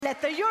Let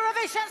the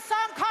Eurovision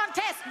Song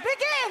Contest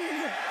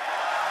begin!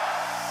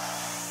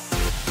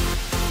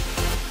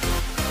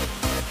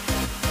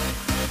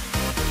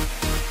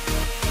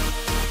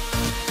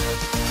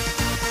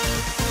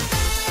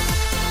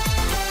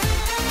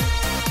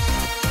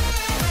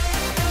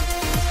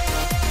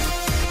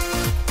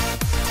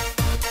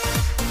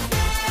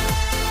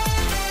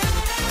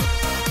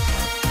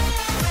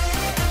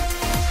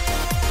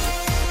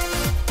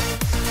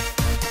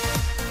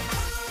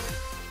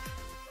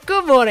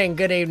 Good morning,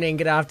 good evening,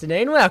 good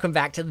afternoon. Welcome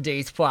back to the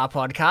D'Espoir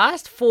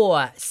podcast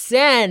for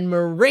San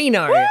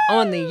Marino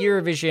on the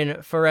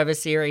Eurovision Forever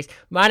series.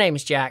 My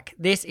name's Jack.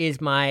 This is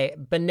my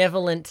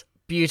benevolent,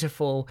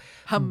 beautiful,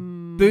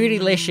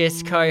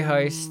 bootylicious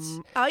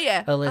co-host,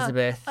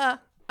 Elizabeth.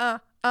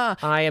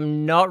 I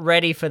am not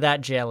ready for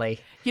that jelly.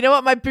 You know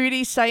what my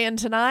booty's saying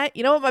tonight?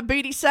 You know what my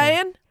booty's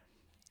saying?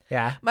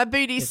 Yeah. My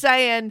booty's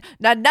saying,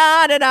 na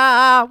na na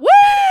na,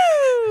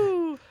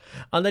 woo!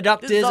 On the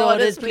doctor's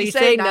orders, please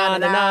say na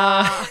na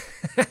na.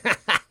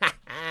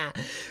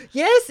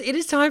 Yes, it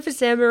is time for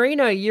San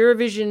Marino,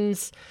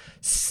 Eurovision's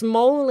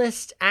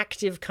smallest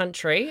active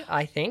country,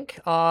 I think.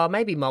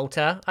 Maybe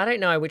Malta. I don't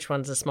know which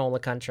one's a smaller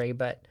country,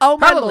 but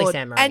probably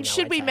San Marino. And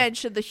should we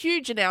mention the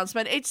huge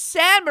announcement? It's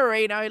San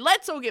Marino.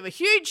 Let's all give a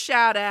huge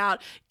shout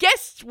out.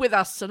 Guest with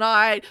us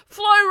tonight,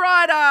 Flo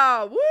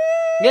Rida. Woo!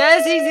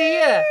 Yes, he's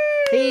here.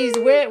 He's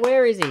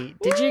where is he?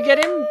 Did you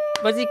get him?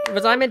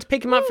 Was I meant to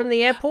pick him up from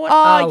the airport?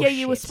 Oh yeah, shit.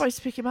 you were supposed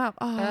to pick him up.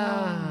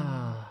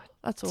 Oh,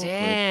 that's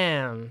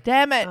awkward.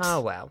 Damn it.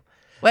 Oh well.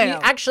 Well,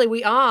 Actually,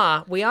 we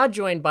are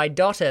joined by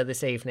Dotter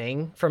this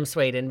evening from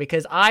Sweden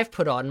because I've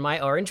put on my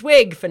orange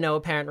wig for no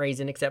apparent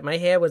reason except my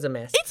hair was a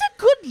mess. it's a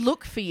good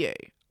look for you,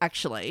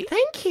 actually.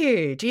 Thank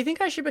you. Do you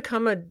think I should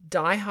become a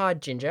diehard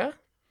ginger?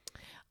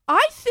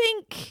 I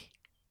think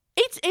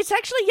it's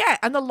actually, yeah,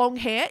 and the long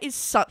hair is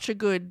such a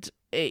good...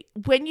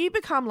 when you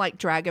become like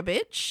drag a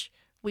bitch,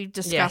 we've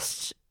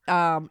discussed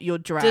your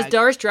drag. Does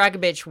Doris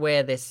Dragovich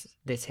wear this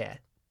hair?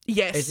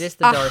 Yes. Is this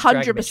the Doris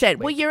 100%. Dragovich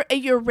Well, you're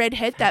a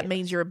redhead. That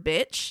means you're a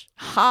bitch.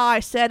 Ha, I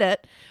said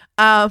it.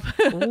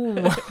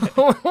 Ooh.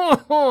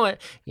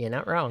 You're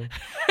not wrong.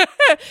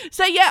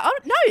 So, yeah,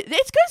 no, it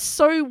goes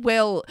so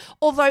well.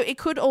 Although it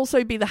could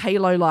also be the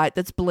halo light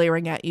that's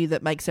blaring at you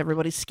that makes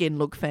everybody's skin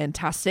look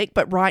fantastic.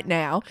 But right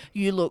now,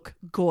 you look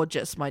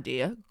gorgeous, my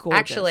dear. Gorgeous.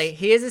 Actually,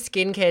 here's a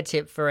skincare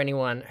tip for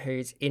anyone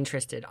who's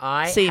interested.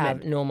 I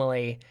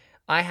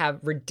have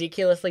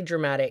ridiculously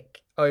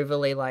dramatic,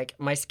 overly, like,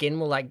 my skin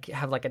will like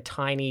have like a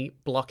tiny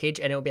blockage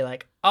and it'll be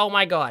like, oh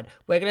my God,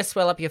 we're going to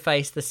swell up your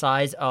face the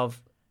size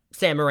of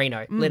San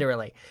Marino,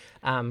 literally.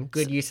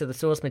 Good use of the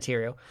source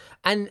material.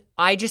 And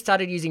I just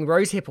started using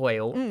rosehip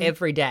oil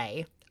every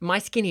day. My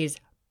skin is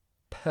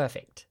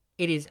perfect.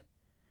 It is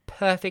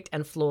perfect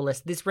and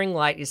flawless. This ring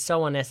light is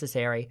so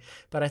unnecessary,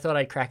 but I thought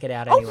I'd crack it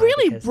out anyway. Oh,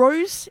 really?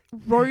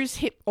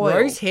 Rosehip oil?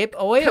 Rosehip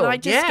oil, Can I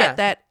just get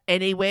that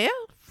anywhere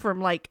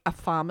from like a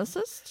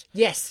pharmacist?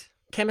 Yes.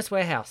 Chemist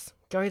Warehouse.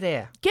 Go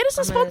there. Get us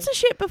a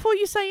sponsorship before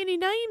you say any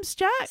names,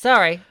 Jack.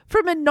 Sorry.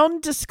 From a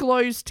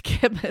non-disclosed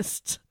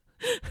chemist.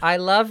 I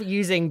love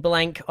using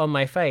blank on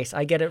my face.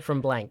 I get it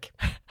from blank.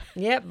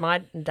 Yep,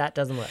 that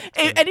doesn't work.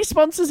 Any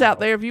sponsors out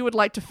there, if you would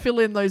like to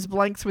fill in those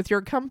blanks with your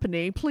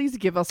company, please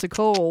give us a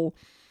call.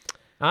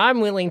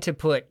 I'm willing to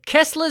put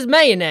Kessler's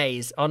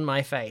mayonnaise on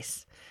my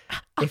face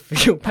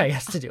if you'll pay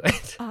us to do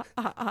it.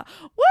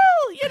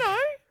 Well, you know,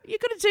 you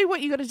got to do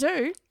what you got to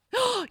do.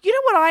 You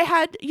know what I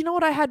had? Do you know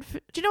what I had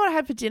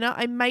for dinner?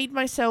 I made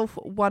myself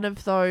one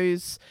of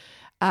those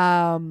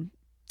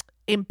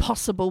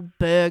Impossible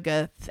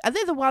Burger. Are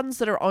they the ones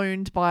that are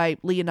owned by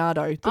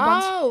Leonardo?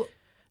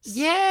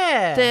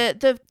 Yeah.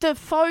 The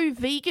faux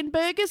vegan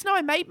burgers. No,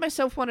 I made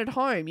myself one at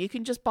home. You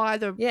can just buy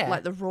the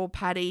raw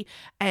patty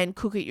and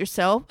cook it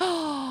yourself.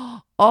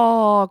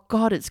 Oh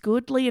God, it's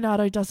good.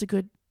 Leonardo does a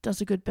good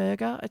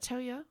burger, I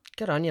tell you.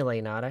 Good on you,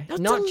 Leonardo. Oh,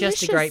 Not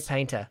delicious. just a great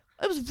painter.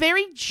 It was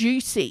very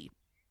juicy,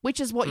 which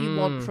is what you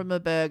want from a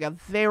burger.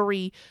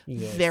 Very,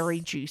 very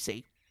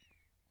juicy.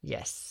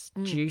 Yes.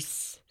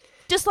 Juice.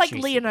 Just like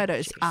Juicy.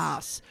 Leonardo's Juice.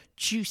 ass.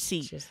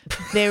 Juicy.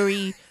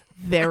 Very,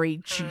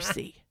 very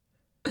juicy.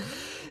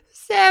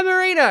 San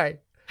Marino.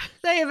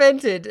 They have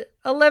entered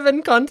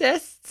 11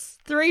 contests,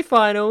 3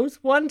 finals,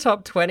 1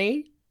 top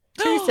 20,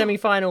 2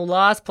 semi-final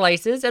last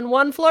places, and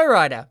 1 Flo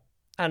Rida.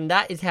 And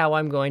that is how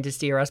I'm going to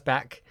steer us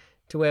back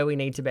to where we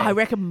need to be. I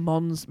reckon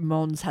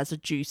Mons has a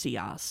juicy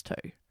ass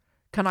too.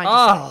 Can I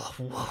just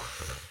say?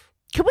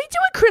 Can we do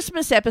a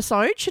Christmas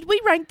episode? Should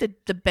we rank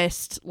the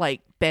best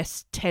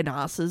 10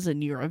 asses in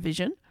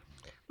Eurovision?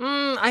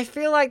 I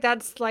feel like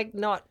that's like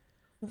not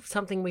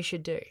something we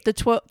should do. The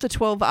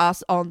 12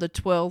 ass on the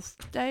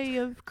 12th day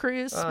of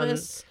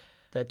Christmas.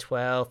 The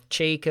 12th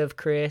cheek of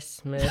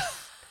Christmas.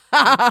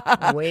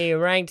 We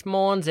ranked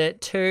Mons at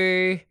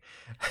 2.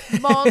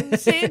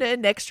 Mons in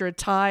an extra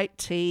tight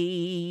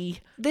tee.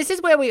 This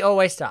is where we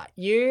always start.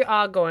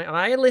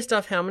 I list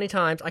off how many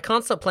times. I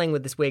can't stop playing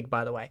with this wig,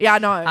 by the way. Yeah, I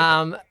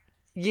know.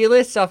 I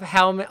list off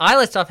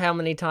how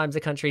many times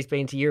the country's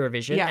been to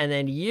Eurovision, and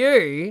then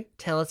you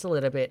tell us a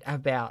little bit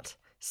about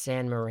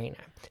San Marino.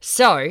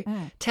 So,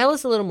 tell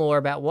us a little more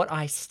about what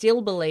I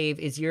still believe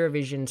is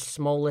Eurovision's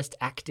smallest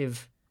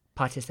active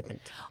participant.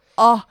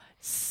 Oh,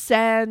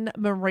 San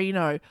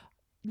Marino.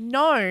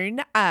 Known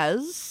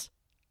as,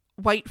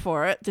 wait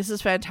for it, this is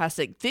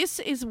fantastic. This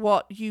is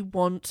what you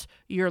want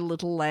your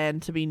little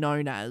land to be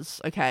known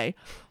as, okay?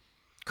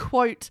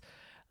 Quote,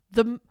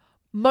 the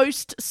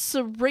most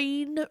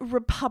serene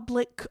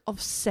Republic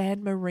of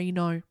San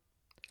Marino.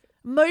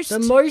 The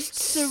most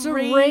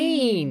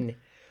serene.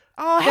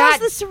 Oh, how's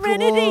the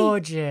serenity?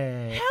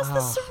 Gorgeous. How's the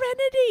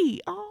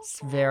serenity? Oh, it's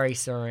very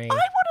serene. I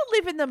want to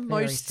live in the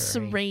most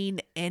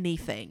serene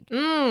anything.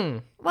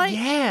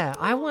 Yeah,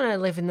 I want to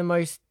live in the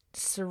most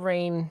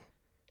serene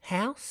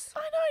house. I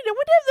know.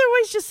 They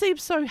always just seem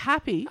so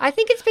happy. I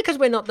think it's because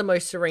we're not the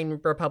most serene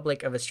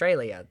Republic of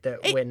Australia that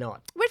we're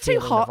not. We're too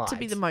hot to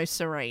be the most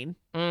serene.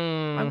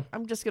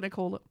 I'm just going to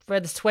call it. We're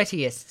the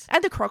sweatiest.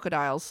 And the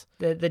crocodiles.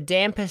 The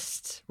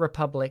dampest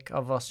Republic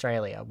of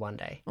Australia one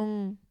day.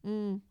 And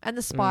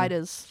the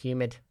spiders.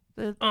 Humid.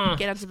 Get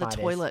onto the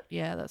toilet.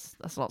 Yeah,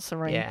 that's not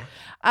serene. Yeah.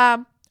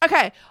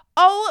 Okay.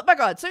 Oh my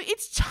God. So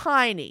it's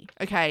tiny.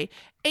 Okay.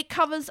 It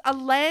covers a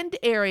land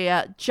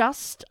area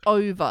just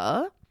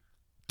over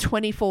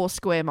 24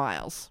 square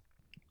miles.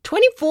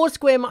 24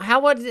 square miles?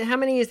 How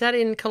many is that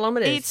in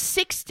kilometers? It's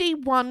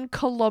 61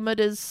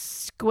 kilometers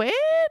squared.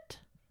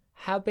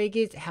 How big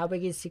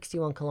is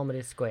 61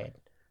 kilometers squared?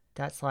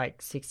 That's like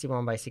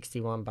 61 by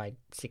 61 by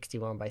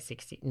 61 by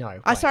 60.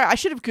 No. Sorry, I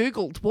should have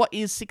Googled what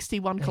is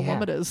 61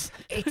 kilometers.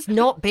 It's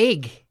not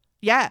big.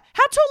 Yeah.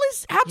 How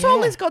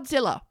tall is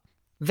Godzilla?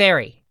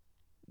 Very.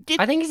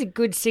 I think he's a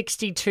good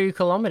 62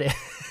 kilometers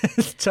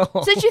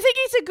tall. So do you think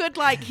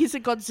he's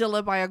a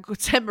Godzilla by a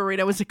San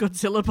Marino is a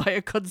Godzilla by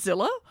a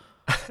Godzilla?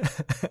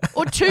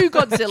 Or two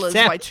Godzillas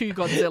by two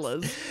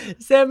Godzillas?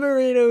 San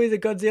Marino is a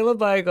Godzilla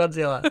by a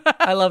Godzilla.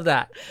 I love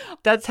that.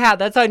 That's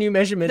our new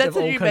measurement of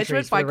all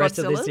countries for the rest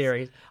of this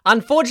series.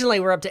 Unfortunately,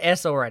 we're up to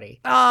S already.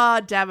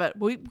 Ah, damn it.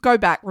 We go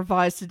back,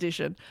 revised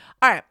edition.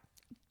 All right.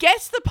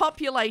 Guess the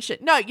population.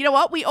 No, you know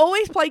what? We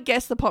always play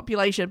guess the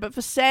population, but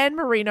for San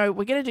Marino,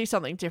 we're going to do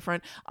something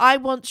different. I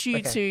want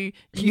you to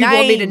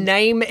want me to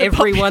name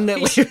everyone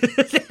that lives?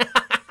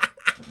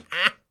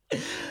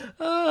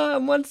 Oh,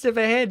 I'm one step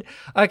ahead.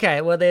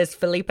 Okay, well, there's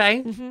Felipe.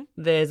 Mm-hmm.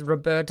 There's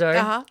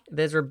Roberto.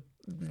 There's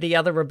the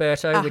other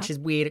Roberto, which is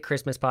weird at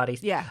Christmas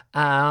parties. Yeah.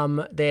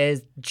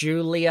 There's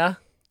Julia.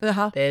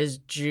 There's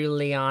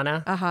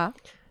Juliana.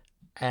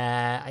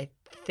 I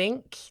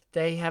think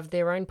they have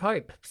their own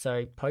pope.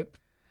 So Pope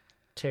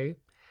 2.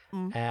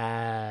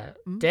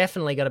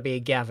 Definitely got to be a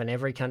Gavin.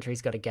 Every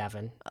country's got a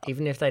Gavin.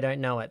 Even if they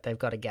don't know it, they've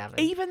got a Gavin.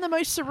 Even the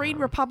most serene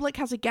republic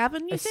has a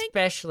Gavin, you think?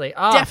 Especially.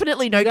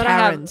 Definitely no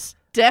Karens.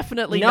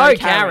 Definitely no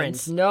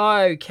Karens.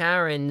 No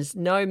Karens.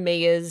 No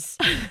Mias.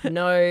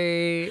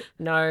 no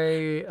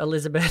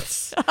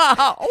Elizabeths.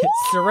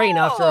 It's serene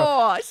after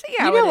all. I see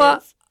how you know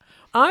what?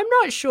 I'm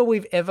not sure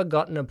we've ever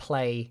gotten a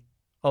play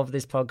of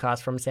this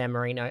podcast from San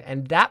Marino,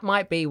 and that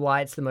might be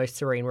why it's the most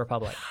serene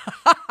republic.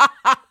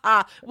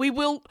 We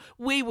will,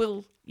 we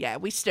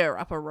stir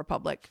up a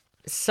republic.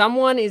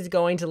 Someone is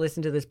going to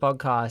listen to this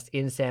podcast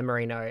in San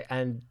Marino,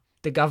 and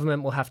the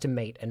government will have to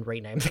meet and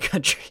rename the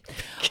country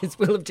because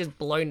we'll have just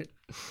blown it.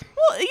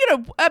 Well,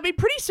 I mean,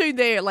 pretty soon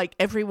there, like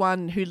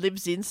everyone who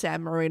lives in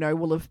San Marino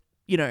will have,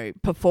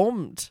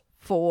 performed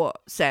for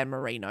San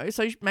Marino.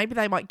 So maybe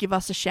they might give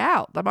us a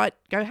shout. They might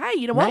go, hey,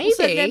 you know what? Maybe. We'll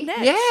send them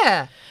next.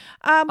 Yeah.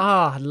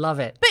 I love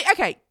it. But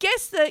okay,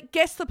 guess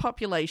the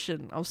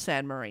population of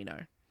San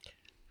Marino.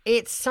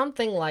 It's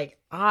something like,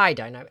 I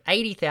don't know,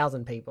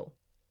 80,000 people.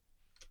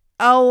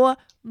 Oh,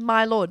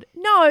 my Lord.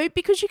 No,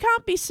 because you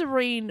can't be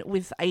serene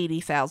with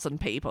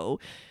 80,000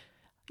 people.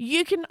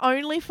 You can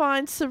only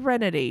find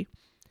serenity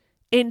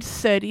in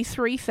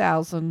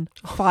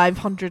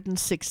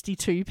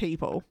 33,562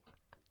 people.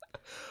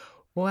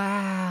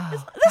 Wow.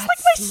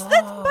 That's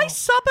my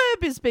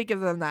suburb is bigger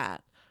than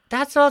that.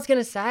 That's what I was going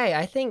to say.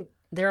 I think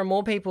there are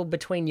more people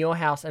between your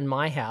house and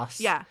my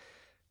house. Yeah.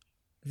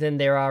 Than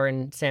there are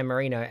in San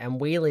Marino, and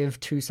we live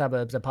 2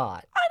 suburbs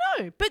apart. I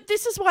know, but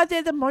this is why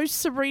they're the most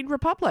serene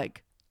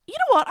republic. You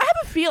know what? I have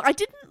a feel. I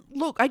didn't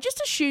look. I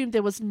just assumed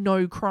there was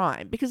no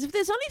crime because if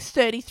there's only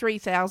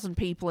 33,000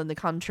 people in the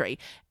country,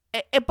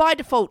 by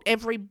default,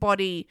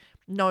 everybody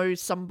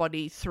knows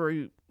somebody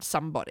through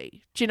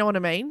somebody. Do you know what I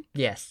mean?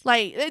 Yes.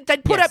 Like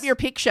they'd put up your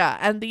picture,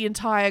 and the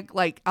entire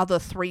other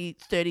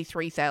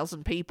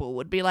 33,000 people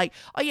would be like,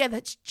 "Oh yeah,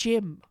 that's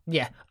Jim."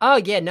 Yeah. Oh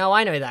yeah. No,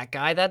 I know that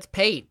guy. That's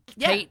Pete.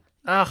 Yeah. Pete.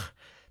 Ugh.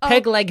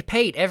 Peg leg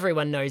Pete.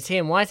 Everyone knows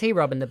him. Why is he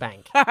robbing the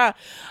bank? Okay,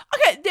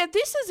 now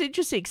this is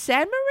interesting.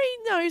 San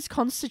Marino's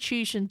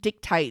constitution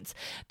dictates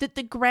that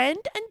the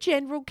Grand and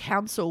General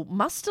Council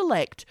must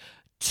elect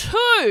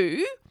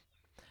two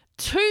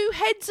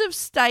heads of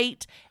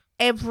state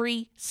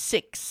every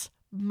 6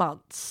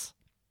 months.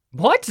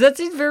 What? That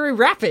seems very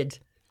rapid.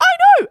 I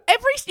know.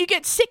 You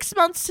get 6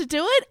 months to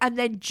do it and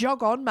then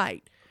jog on,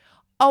 mate.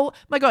 Oh,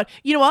 my God.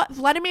 You know what?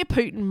 Vladimir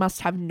Putin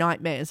must have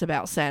nightmares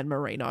about San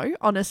Marino,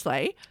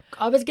 honestly.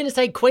 I was going to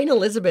say Queen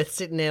Elizabeth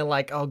sitting there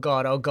like, oh,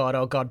 God, oh, God,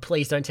 oh, God,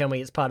 please don't tell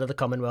me it's part of the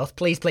Commonwealth.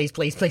 Please, please,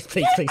 please, please,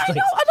 please, please, I please.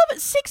 know, I love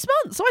it. 6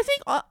 months. So I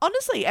think,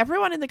 honestly,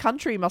 everyone in the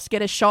country must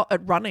get a shot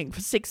at running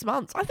for 6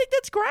 months. I think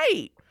that's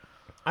great.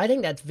 I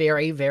think that's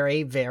very,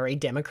 very, very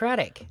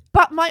democratic.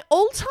 But my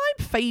all-time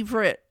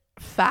favourite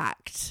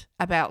fact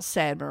about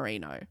San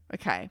Marino,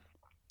 okay,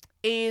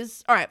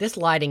 is... All right. This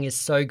lighting is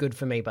so good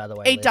for me, by the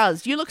way. It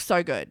does. You look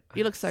so good.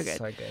 You look so good.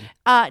 So good.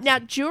 Now,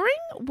 during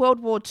World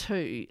War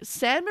II,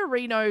 San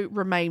Marino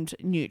remained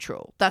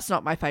neutral. That's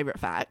not my favourite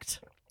fact.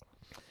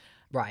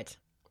 Right.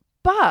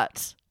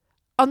 But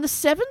on the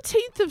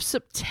 17th of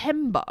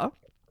September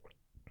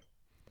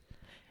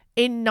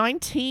in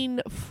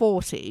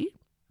 1940...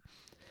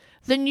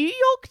 the New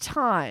York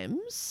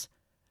Times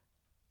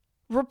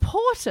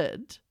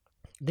reported...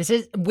 This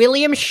is...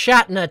 William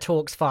Shatner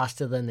talks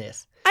faster than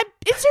this.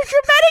 It's a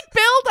dramatic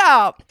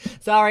build-up.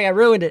 Sorry, I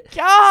ruined it.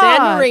 God.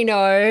 San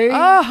Marino.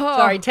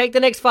 Sorry, take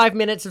the next 5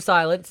 minutes of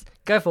silence.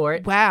 Go for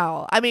it.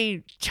 Wow. I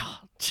mean,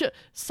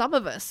 some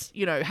of us,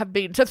 have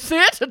been to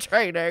theatre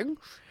training.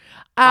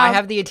 I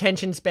have the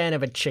attention span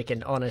of a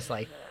chicken,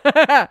 honestly.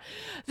 The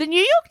New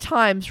York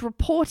Times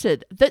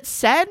reported that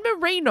San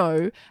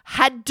Marino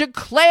had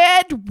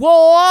declared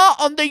war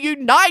on the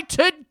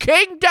United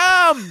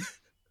Kingdom.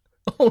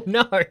 Oh,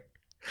 no.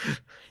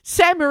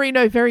 San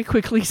Marino very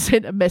quickly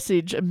sent a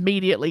message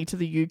immediately to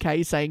the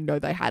UK saying no,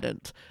 they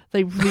hadn't.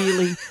 They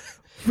really,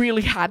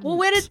 really hadn't. Well,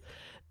 where did...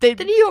 The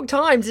New York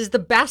Times is the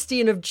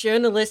bastion of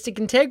journalistic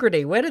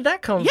integrity. Where did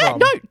that come from?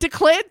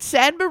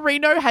 San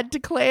Marino had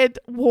declared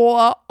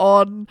war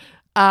on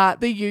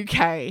the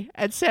UK.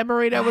 And San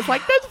Marino was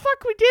like, no, the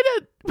fuck, we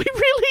didn't. We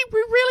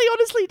really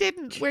honestly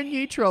didn't. We're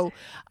neutral.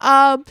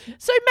 So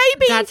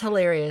maybe... That's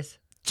hilarious.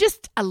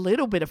 Just a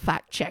little bit of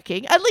fact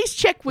checking. At least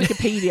check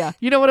Wikipedia.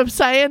 You know what I'm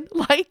saying?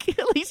 Like,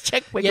 at least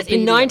check Wikipedia. Yes,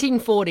 in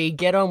 1940,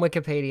 get on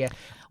Wikipedia.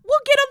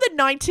 We'll get on the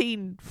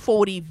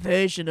 1940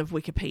 version of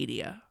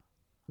Wikipedia.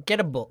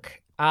 Get a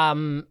book.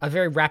 A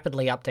very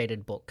rapidly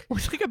updated book.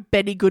 It's like a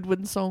Benny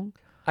Goodwin song.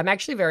 I'm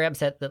actually very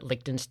upset that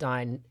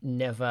Liechtenstein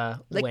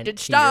never went to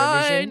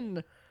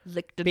Eurovision.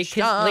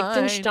 Because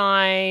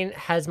Liechtenstein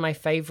has my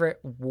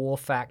favourite war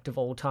fact of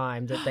all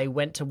time, that they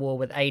went to war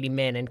with 80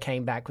 men and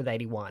came back with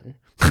 81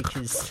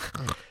 because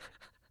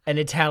an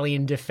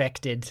Italian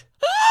defected.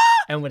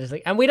 And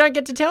we don't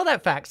get to tell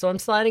that fact, so I'm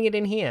sliding it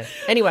in here.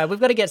 Anyway, we've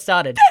got to get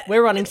started.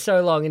 Wewe're running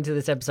so long into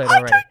this episode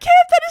already. I don't care.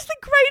 That is the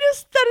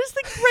greatest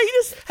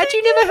Had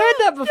you never heard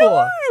that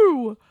before?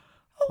 No.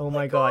 Oh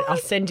my God. I'll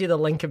send you the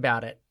link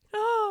about it.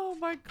 Oh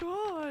my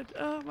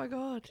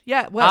God.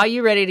 Yeah. Well, are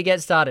you ready to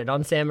get started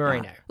on San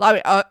Marino?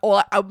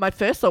 My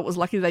first thought was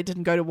lucky they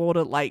didn't go to war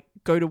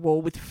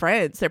with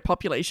France. Their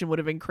population would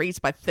have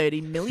increased by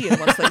 30 million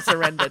once they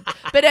surrendered.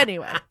 But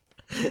anyway.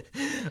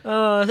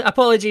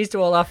 Apologies to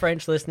all our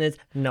French listeners.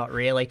 Not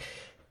really.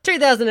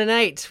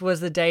 2008 was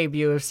the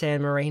debut of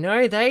San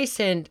Marino. They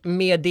sent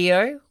Mio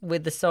Dio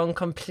with the song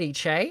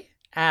Complice,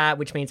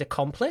 which means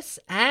accomplice.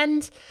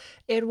 And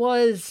it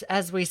was,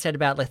 as we said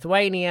about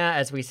Lithuania,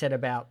 as we said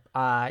about,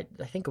 I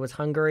think it was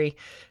Hungary,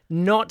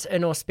 not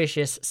an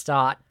auspicious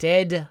start.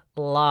 Dead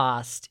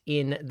last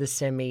in the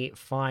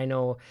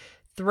semi-final.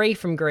 3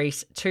 from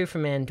Greece, 2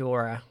 from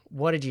Andorra.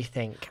 What did you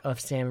think of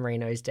San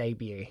Marino's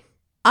debut?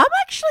 I'm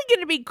actually going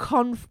to be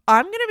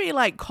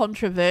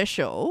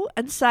controversial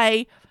and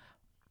say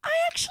I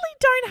actually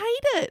don't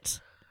hate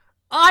it.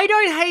 I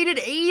don't hate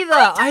it either.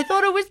 I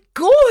thought it was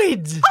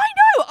good. I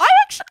know.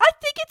 I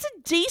think it's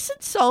a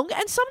decent song,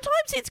 and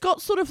sometimes it's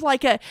got sort of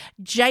like a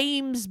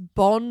James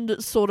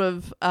Bond sort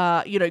of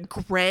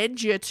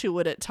grandeur to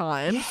it at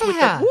times with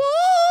the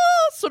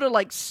whoa, sort of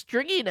like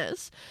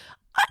stringiness.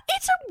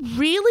 It's a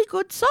really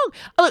good song.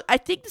 Look, I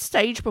think the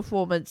stage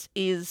performance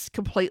is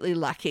completely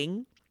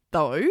lacking,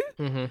 though.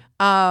 Mm-hmm.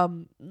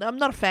 I'm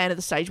not a fan of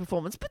the stage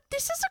performance, but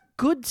this is a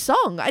good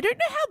song. I don't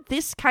know how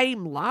this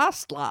came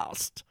last.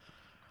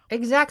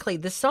 Exactly.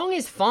 The song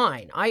is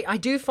fine. I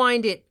do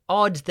find it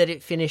odd that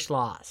it finished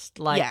last.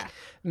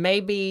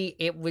 Maybe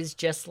it was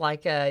just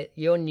like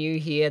you're new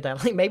here.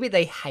 That maybe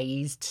they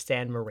hazed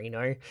San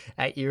Marino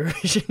at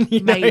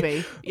Eurovision.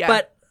 Maybe, yeah.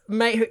 But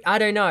I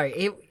don't know.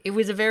 It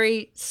was a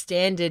very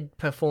standard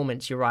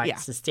performance. You're right. Yeah.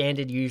 It's the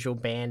standard, usual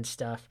band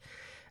stuff.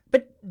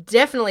 But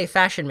definitely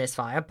fashion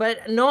misfire,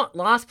 but not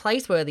last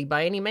place worthy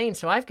by any means.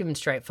 So I've given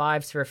straight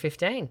 5s for a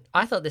 15.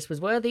 I thought this was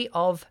worthy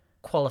of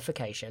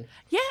qualification.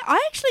 Yeah,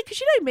 I actually,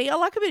 because you know me, I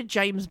like a bit of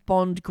James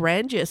Bond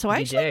grandeur. So I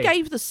actually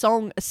gave the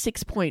song a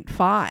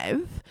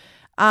 6.5.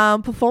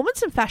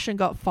 Performance and fashion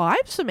got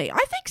 5s for me.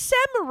 I think San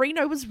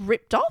Marino was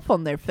ripped off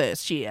on their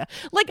first year.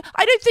 Like,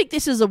 I don't think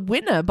this is a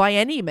winner by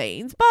any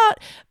means, but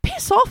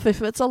piss off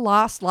if it's a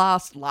last.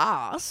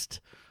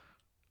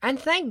 And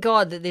thank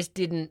God that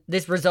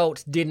this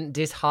result didn't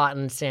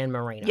dishearten San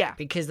Marino. Yeah.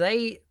 Because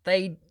they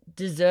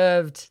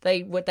deserved,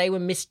 they were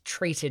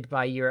mistreated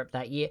by Europe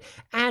that year.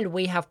 And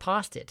we have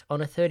passed it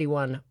on a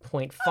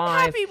 31.5.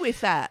 I'm happy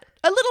with that.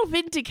 A little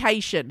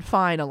vindication,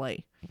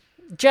 finally.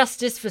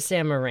 justice for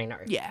San Marino.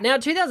 Yeah. Now,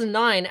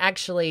 2009,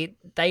 actually,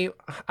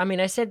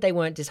 I said they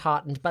weren't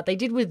disheartened, but they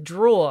did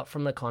withdraw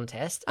from the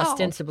contest,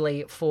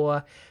 ostensibly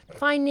for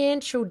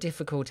financial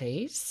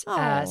difficulties.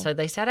 So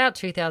they sat out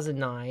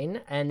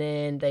 2009, and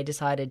then they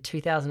decided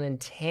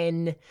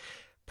 2010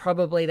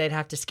 probably they'd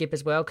have to skip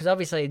as well, because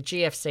obviously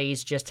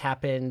GFC's just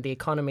happened. The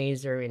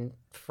economies are in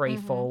free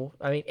fall.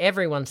 I mean,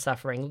 everyone's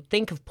suffering.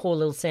 Think of poor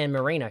little San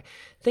Marino.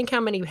 Think how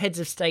many heads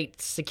of state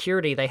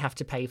security they have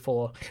to pay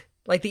for.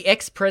 Like the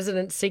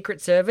ex-president's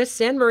Secret Service,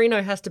 San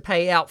Marino has to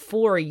pay out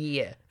for a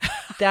year.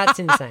 That's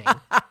insane.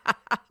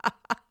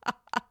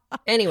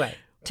 Anyway,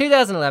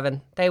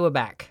 2011, they were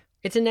back.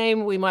 It's a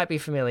name we might be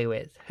familiar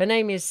with. Her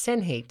name is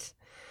Senheat,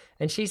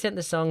 and she sent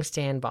the song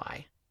Stand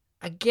By.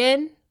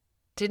 Again,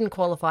 didn't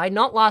qualify.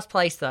 Not last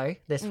place, though,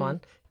 this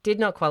one. Did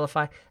not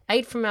qualify.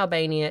 8 from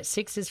Albania,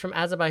 6 is from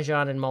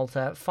Azerbaijan and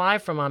Malta,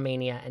 5 from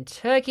Armenia and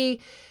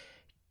Turkey.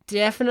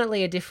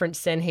 Definitely a different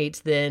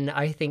Senheat than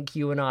I think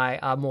you and I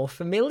are more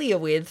familiar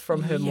with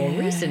from her more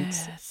recent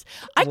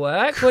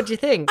work. What do you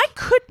think? I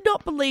could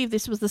not believe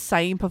this was the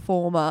same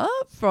performer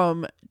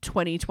from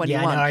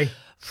 2021. Yeah, I know.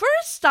 For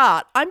a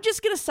start, I'm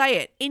just going to say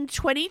it. In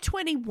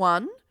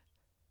 2021,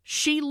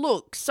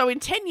 in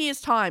 10 years'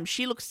 time,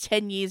 she looks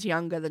 10 years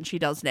younger than she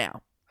does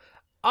now.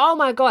 Oh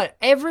my God,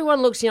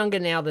 everyone looks younger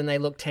now than they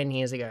looked 10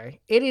 years ago.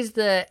 It is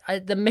the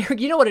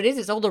you know what it is?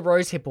 It's all the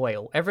rosehip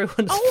oil.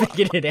 Everyone's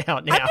figured it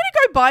out now. I'm going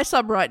to go buy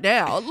some right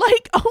now.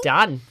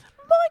 Done.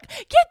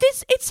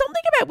 It's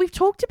something about, we've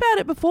talked about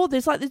it before.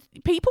 There's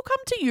people come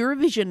to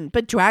Eurovision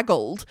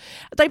bedraggled.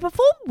 They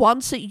perform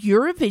once at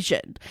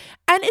Eurovision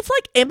and it's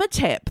like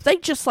Ematep. They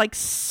just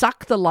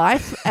suck the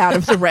life out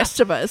of the rest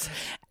of us.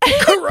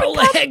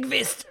 Carola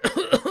Hegvist.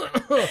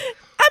 And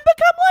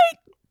become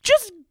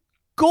just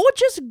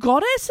gorgeous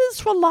goddesses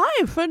for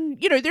life.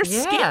 And, their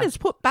skin is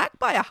put back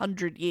by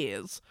 100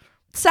 years.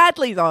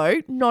 Sadly,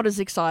 though, not as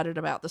excited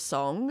about the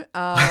song.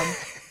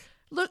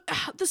 Look,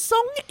 the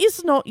song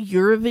is not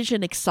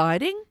Eurovision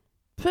exciting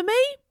for me.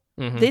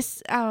 Mm-hmm.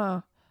 This,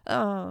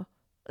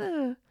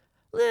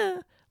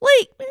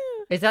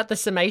 Is that the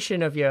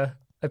summation of your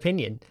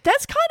opinion?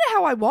 That's kind of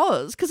how I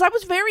was, because I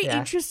was very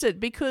interested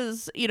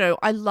because,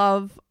 I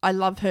love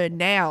her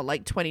now,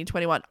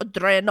 2021.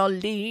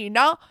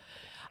 Adrenalina.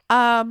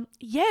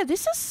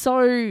 This is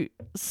so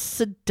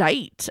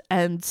sedate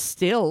and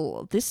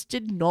still. This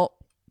did not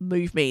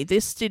move me.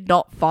 This did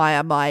not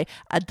fire my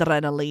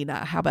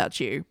adrenalina. How about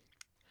you?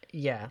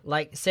 Yeah,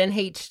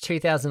 Senheat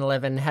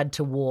 2011 had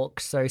to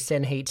walk so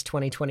Senheat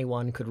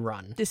 2021 could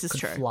run. This is could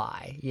true.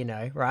 Fly,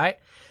 right?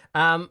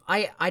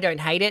 I don't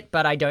hate it,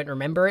 but I don't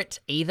remember it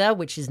either,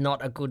 which is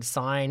not a good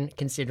sign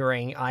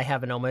considering I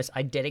have an almost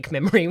eidetic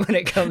memory when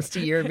it comes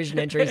to Eurovision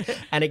entries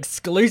and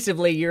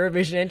exclusively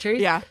Eurovision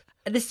entries. Yeah.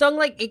 This song,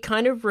 it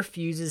kind of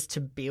refuses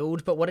to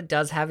build, but what it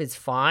does have is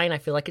fine. I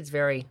feel like it's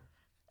very,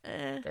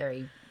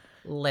 very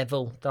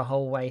level the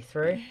whole way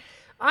through.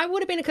 It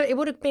would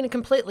have been a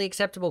completely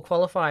acceptable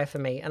qualifier for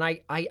me, and I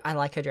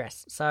like her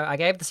dress. So I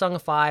gave the song a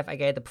 5, I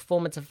gave the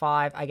performance a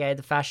 5, I gave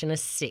the fashion a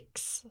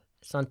 6.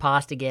 It's on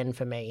passed again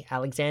for me.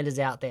 Alexander's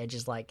out there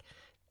just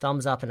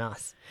thumbs up and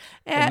us.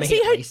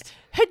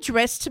 Her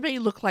dress to me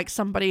looked like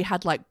somebody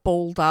had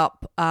balled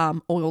up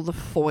oil the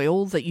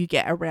foil that you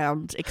get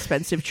around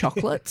expensive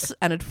chocolates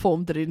and had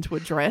formed it into a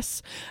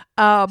dress.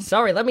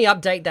 Sorry, let me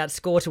update that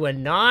score to a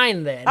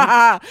 9 then.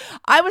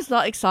 I was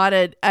not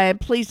excited, and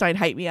please don't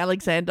hate me,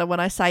 Alexander, when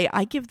I say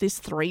I give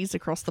this 3s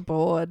across the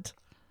board.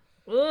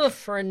 Ugh,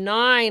 for a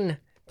 9.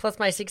 Plus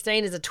my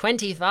 16 is a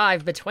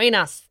 25 between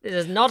us. This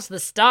is not the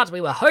start we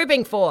were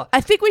hoping for.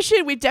 I think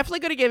we've definitely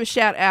got to give a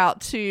shout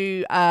out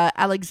to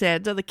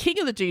Alexander, the king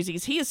of the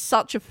doozies. He is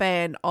such a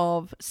fan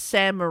of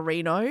San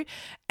Marino,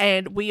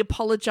 and we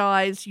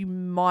apologise. You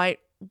might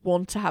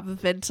want to have a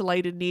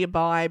ventilator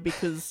nearby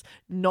because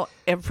not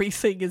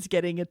everything is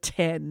getting a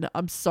 10.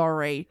 I'm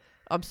sorry.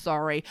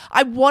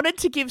 I wanted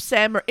to give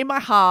in my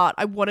heart,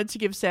 I wanted to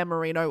give San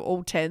Marino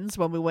all 10s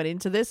when we went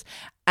into this,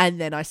 and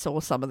then I saw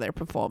some of their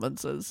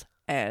performances.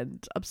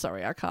 And I'm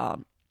sorry, I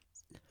can't.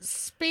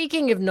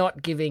 Speaking of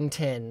not giving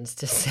 10s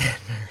to San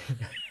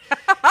Marino,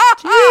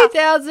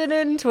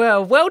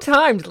 2012. Well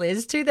timed,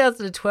 Liz.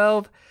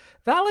 2012.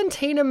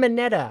 Valentina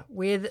Monetta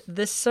with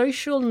the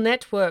Social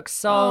Network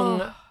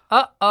song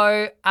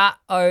Uh-Oh,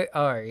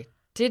 Uh-Oh-Oh.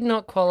 Did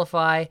not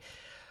qualify.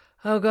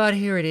 Oh, God,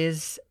 here it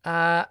is.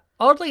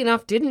 Oddly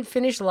enough, didn't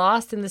finish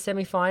last in the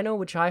semi-final,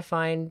 which I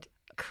find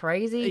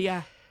crazy.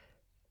 Yeah.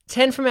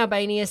 10 from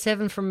Albania,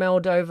 7 from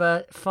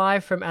Moldova,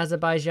 5 from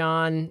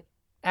Azerbaijan.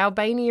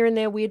 Albania and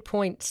their weird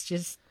points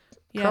just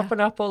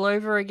cropping up all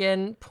over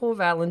again. Poor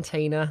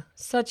Valentina.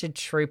 Such a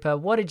trooper.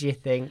 What did you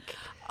think?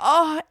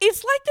 Oh,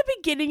 it's like the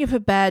beginning of a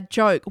bad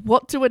joke.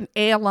 What do an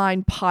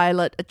airline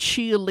pilot, a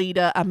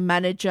cheerleader, a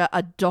manager,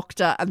 a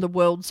doctor, and the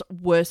world's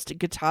worst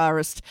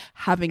guitarist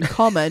have in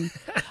common?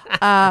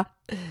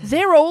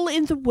 They're all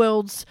in the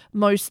world's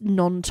most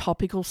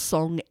non-topical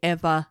song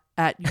ever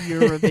at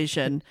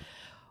Eurovision.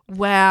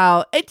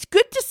 Wow. It's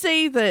good to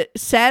see that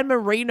San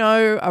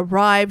Marino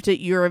arrived at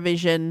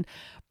Eurovision,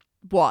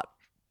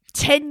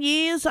 10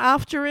 years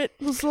after it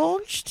was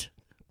launched,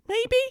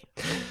 maybe?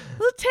 10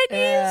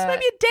 years,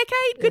 maybe a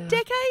decade, good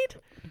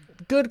decade?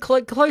 Good,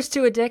 close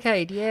to a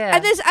decade, yeah.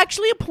 And there's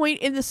actually a point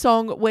in the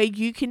song where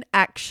you can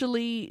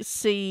actually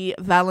see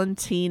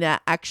Valentina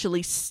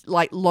actually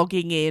like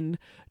logging in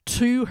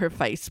to her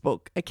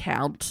Facebook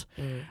account.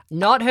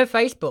 Not her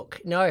Facebook,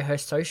 no, her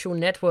social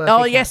network Oh,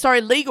 account. yeah, sorry,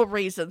 legal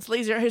reasons.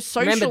 These are her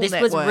social Remember, this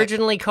network. was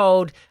originally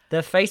called the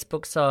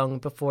Facebook song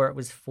before it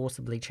was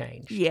forcibly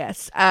changed.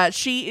 Yes,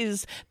 this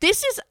is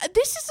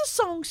a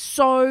song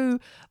so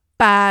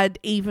bad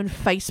even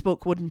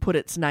Facebook wouldn't put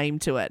its name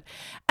to it.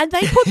 And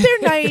they put their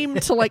name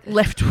to like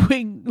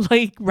left-wing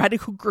like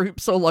radical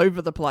groups all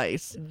over the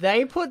place.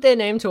 They put their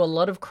name to a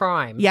lot of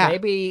crime. Yeah.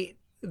 Maybe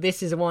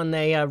this is one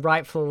they are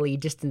rightfully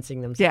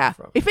distancing themselves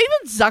from. If even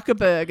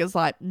Zuckerberg is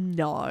like,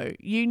 no,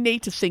 you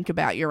need to think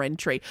about your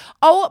entry.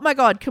 Oh my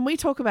God, can we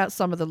talk about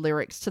some of the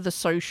lyrics to the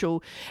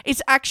social?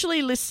 It's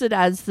actually listed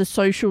as the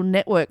Social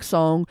Network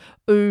song,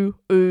 ooh,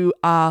 ooh,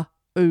 ah,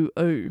 ooh,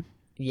 ooh.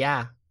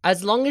 Yeah.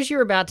 As long as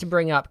you're about to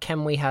bring up,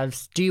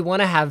 do you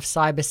want to have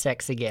cyber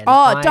sex again?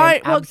 Oh,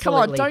 come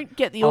on, don't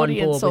get the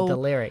audience on board with the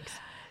lyrics.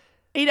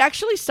 It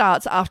actually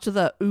starts after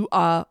the ooh,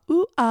 ah,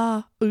 ooh,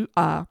 ah, ooh,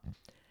 ah.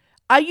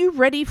 Are you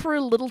ready for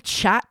a little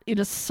chat in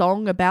a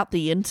song about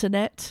the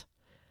internet?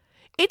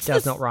 It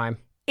does not rhyme.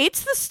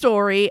 It's the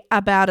story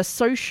about a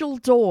social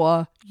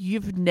door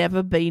you've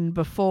never been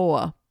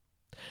before.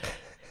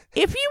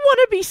 If you want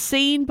to be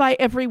seen by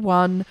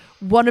everyone,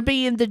 want to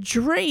be in the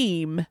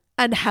dream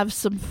and have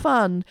some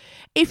fun,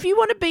 if you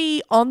want to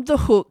be on the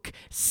hook,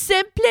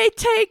 simply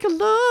take a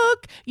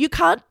look. You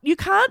can't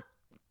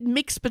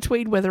mix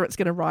between whether it's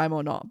going to rhyme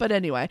or not. But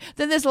anyway,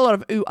 then there's a lot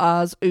of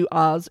ooh-ahs,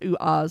 ooh-ahs,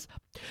 ooh-ahs.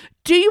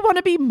 Do you want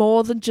to be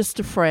more than just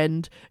a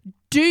friend?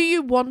 Do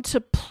you want to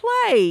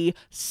play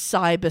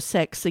cyber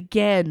sex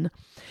again?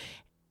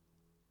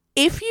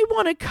 If you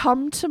want to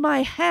come to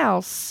my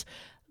house,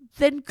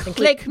 then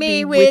click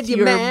me with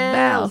your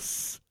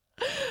mouse.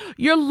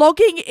 You're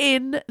logging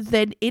in,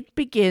 then it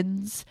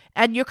begins,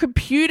 and your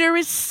computer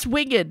is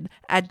swinging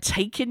and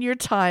taking your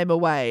time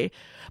away.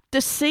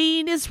 The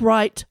scene is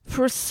right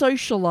for a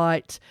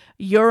socialite.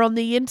 You're on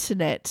the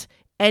internet,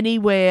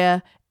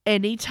 anywhere,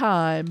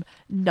 anytime,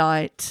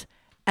 night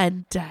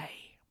and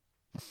day.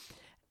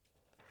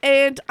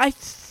 And I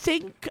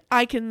think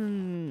I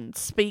can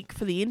speak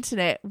for the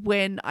internet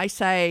when I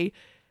say,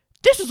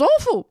 this is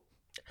awful.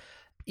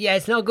 Yeah,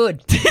 it's not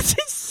good.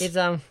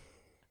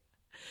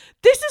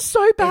 This is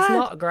so bad. It's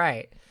not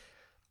great.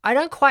 I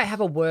don't quite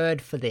have a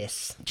word for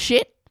this.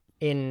 Shit.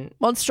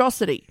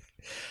 Monstrosity.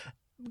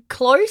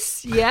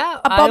 Close, yeah.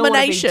 Abomination. I don't want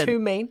to be too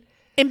mean.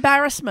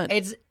 Embarrassment.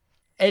 It's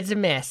a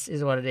mess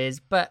is what it is.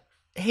 But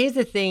here's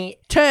the thing.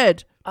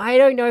 Turd. I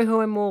don't know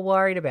who I'm more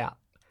worried about.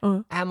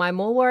 Am I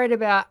more worried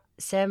about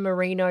San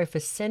Marino for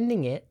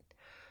sending it?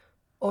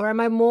 Or am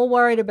I more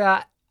worried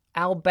about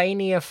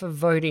Albania for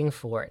voting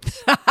for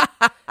it?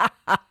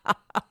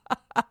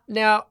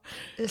 Now,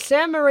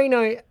 San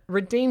Marino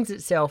redeems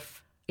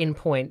itself in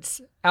points.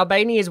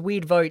 Albania's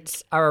weird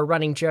votes are a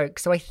running joke.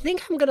 So I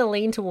think I'm going to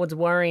lean towards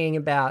worrying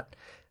about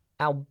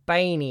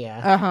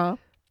Albania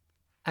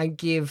and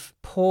give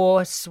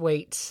poor,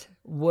 sweet,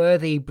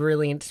 worthy,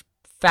 brilliant,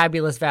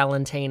 fabulous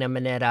Valentina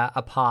Monetta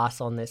a pass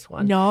on this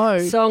one. No.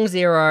 Song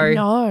 0.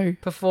 No.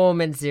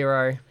 Performance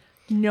 0.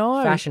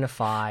 No. Fashion a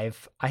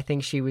 5. I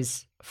think she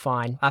was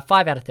fine.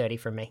 5 out of 30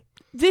 from me.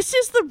 This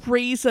is the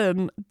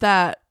reason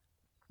that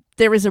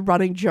there is a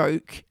running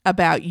joke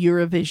about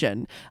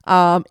Eurovision.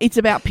 It's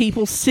about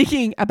people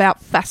singing about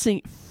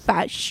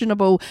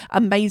fashionable,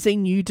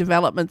 amazing new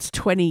developments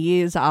 20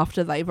 years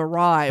after they've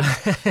arrived.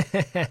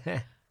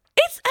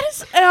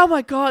 It's oh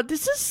my God,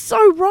 this is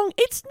so wrong.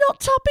 It's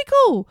not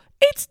topical.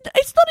 It's not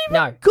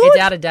even good. It's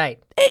out of date.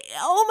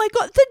 Oh my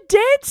God, the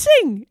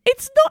dancing.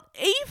 It's not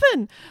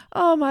even.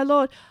 Oh my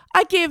Lord.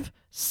 I give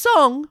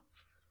song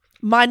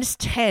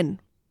 -10.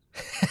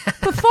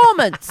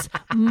 Performance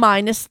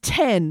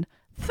 -10.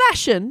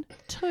 Fashion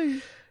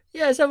 2.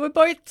 Yeah, so we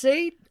both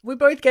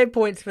gave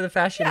points for the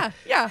fashion.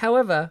 Yeah.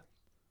 However,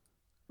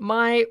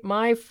 my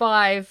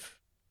 5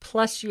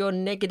 plus your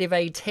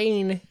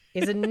 -18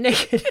 is a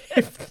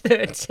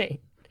 -13.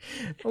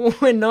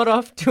 We're not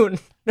off to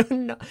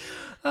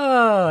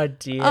oh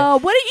dear. Oh,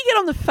 why don't you get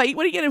on the feet?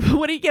 Why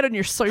don't you get on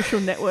your social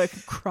network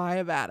and cry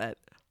about it?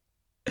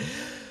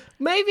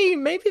 Maybe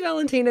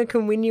Valentina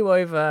can win you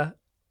over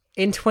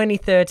in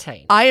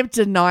 2013. I am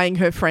denying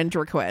her friend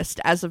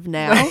request as of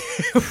now.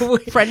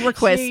 Friend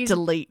request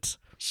delete.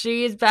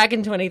 She is back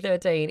in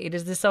 2013. It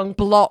is the song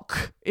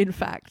block, in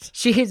fact.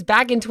 She is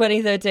back in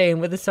 2013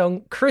 with the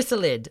song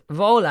Chrysalid,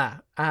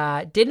 Vola.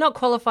 Did not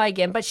qualify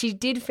again, but she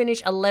did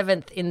finish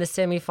 11th in the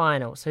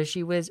semi-final. So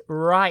she was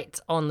right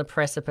on the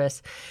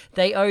precipice.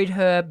 They owed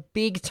her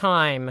big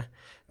time,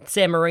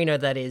 San Marino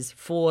that is,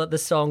 for the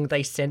song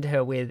they sent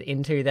her with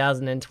in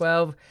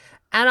 2012.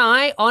 And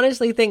I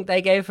honestly think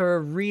they gave her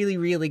a really,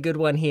 really good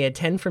one here.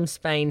 10 from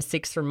Spain,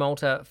 6 from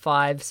Malta,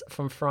 5s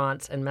from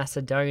France and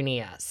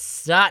Macedonia.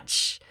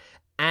 Such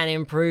an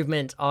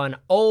improvement on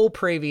all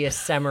previous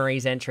Sam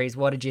Marie's entries.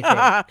 What did you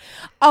think?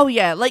 Oh,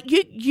 yeah. Like,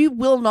 you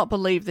will not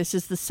believe this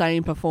is the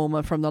same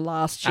performer from the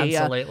last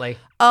year. Absolutely.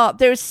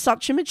 There is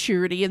such a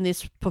maturity in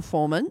this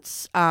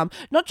performance,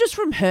 not just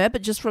from her,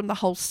 but just from the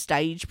whole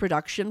stage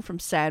production from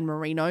San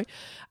Marino.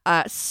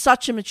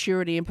 Such a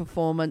maturity in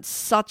performance,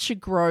 such a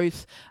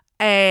growth.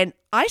 And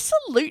I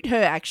salute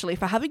her, actually,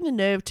 for having the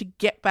nerve to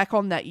get back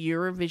on that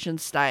Eurovision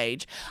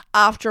stage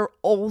after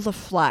all the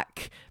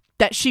flack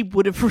that she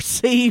would have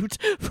received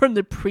from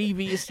the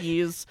previous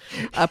year's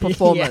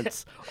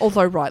performance,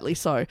 although rightly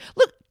so.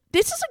 Look,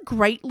 this is a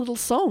great little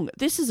song.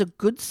 This is a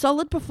good,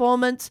 solid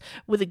performance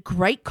with a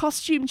great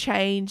costume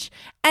change,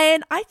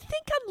 and I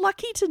think I'm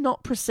lucky to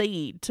not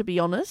proceed, to be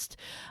honest.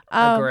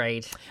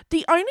 Agreed.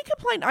 The only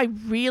complaint I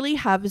really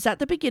have is at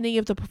the beginning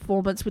of the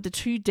performance with the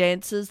two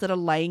dancers that are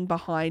laying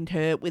behind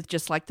her with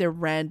just like their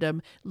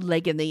random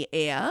leg in the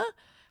air.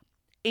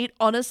 It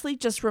honestly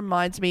just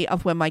reminds me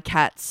of when my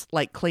cats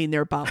like clean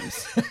their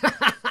bums.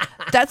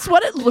 That's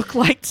what it looked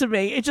like to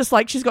me. It's just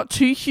like she's got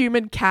two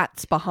human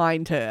cats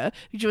behind her,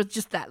 with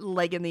just that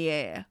leg in the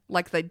air,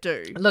 like they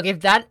do. Look,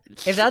 if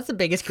that's the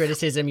biggest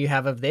criticism you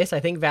have of this, I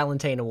think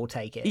Valentina will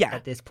take it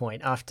at this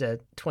point after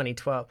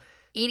 2012.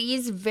 It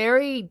is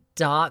very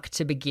dark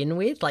to begin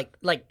with, like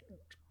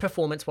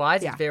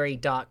performance-wise, it's very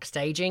dark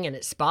staging and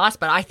it's sparse,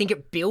 but I think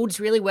it builds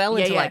really well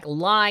into like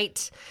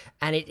light,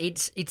 and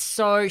it's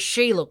so,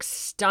 she looks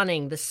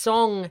stunning. The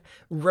song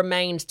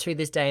remains to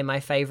this day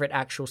my favorite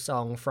actual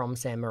song from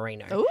San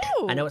Marino.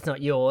 Ooh. I know it's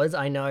not yours.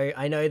 I know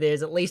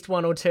there's at least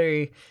one or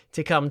two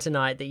to come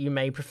tonight that you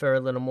may prefer a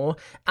little more.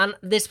 And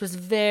this was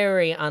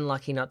very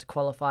unlucky not to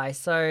qualify.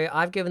 So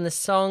I've given the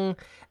song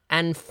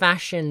and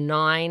Fashion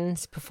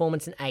 9's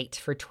performance an 8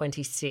 for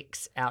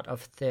 26 out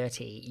of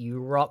 30.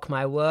 You rock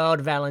my world,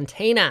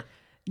 Valentina.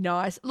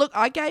 Nice. Look,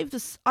 I give the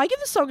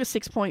song a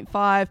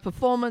 6.5,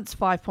 performance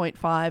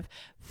 5.5,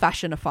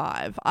 fashion a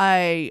 5.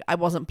 I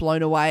wasn't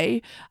blown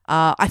away.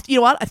 You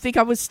know what? I think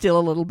I was still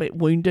a little bit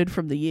wounded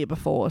from the year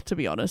before, to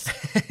be honest.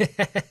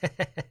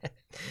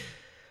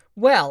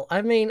 Well,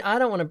 I mean, I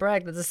don't want to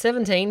brag. There's a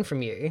 17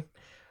 from you,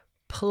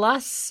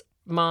 plus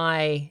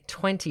my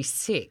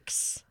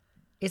 26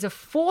 is a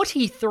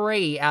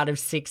 43 out of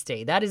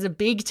 60. That is a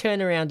big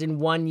turnaround in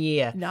 1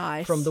 year.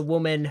 Nice. From the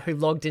woman who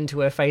logged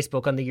into her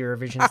Facebook on the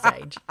Eurovision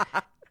stage.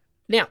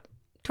 Now,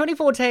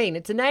 2014,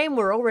 it's a name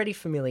we're already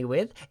familiar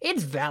with.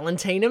 It's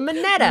Valentina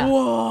Monetta.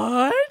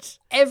 What?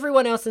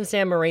 Everyone else in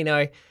San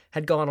Marino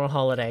had gone on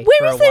holiday Where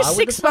for a is their while.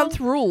 6-month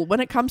rule when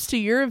it comes to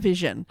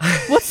Eurovision?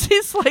 What's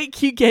this like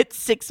you get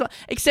 6 months,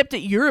 except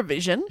at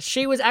Eurovision?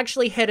 She was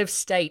actually head of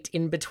state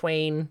in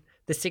between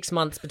the 6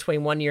 months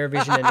between one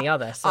Eurovision and the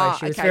other. So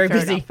she was very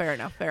busy. Fair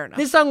enough.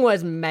 This song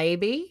was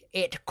Maybe.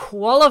 It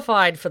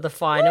qualified for the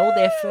final,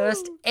 their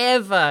first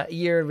ever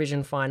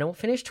Eurovision final,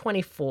 finished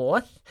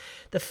 24th.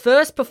 The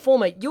first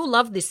performer, you'll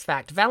love this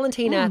fact,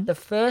 Valentina, the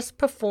first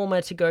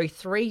performer to go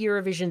 3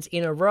 Eurovisions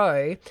in a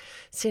row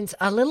since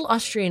a little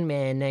Austrian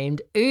man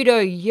named Udo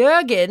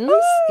Jürgens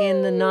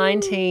in the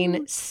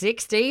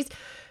 1960s.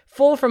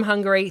 4 from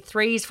Hungary,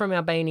 3s from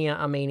Albania,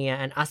 Armenia,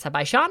 and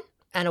Azerbaijan,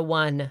 and a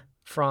 1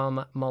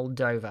 from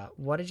Moldova.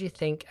 What did you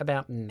think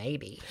about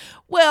Maybe?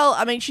 Well,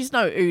 I mean, she's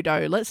no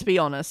Udo, let's be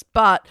honest,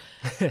 but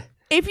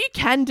if you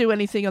can do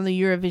anything on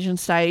the Eurovision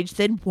stage,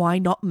 then why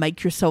not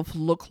make yourself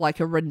look like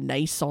a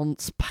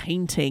Renaissance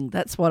painting?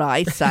 That's what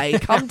I say.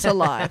 Come to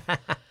life.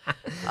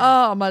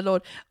 Oh, my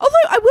Lord. Although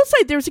I will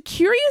say there's a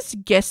curious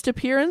guest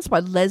appearance by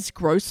Les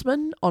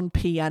Grossman on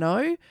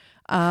piano.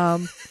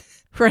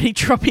 For any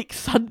Tropic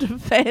Thunder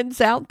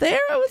fans out there,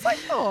 I was like,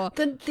 oh.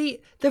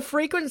 The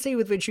frequency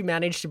with which you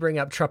managed to bring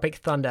up Tropic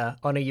Thunder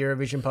on a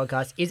Eurovision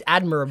podcast is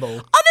admirable.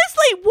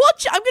 Honestly,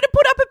 watch. I'm going to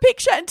put up a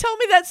picture and tell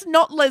me that's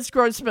not Les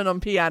Grossman on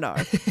piano.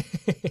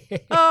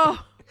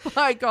 Oh,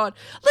 my God.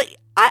 Look,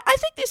 I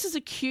think this is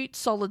a cute,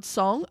 solid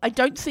song. I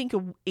don't think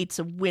it's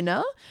a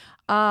winner,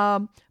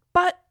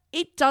 but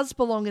it does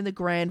belong in the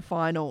grand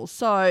final.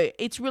 So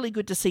it's really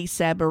good to see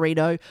San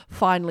Marino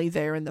finally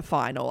there in the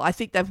final. I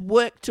think they've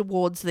worked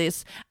towards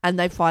this and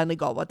they finally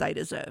got what they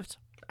deserved.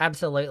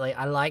 Absolutely.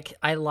 I like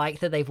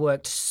that they've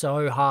worked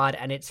so hard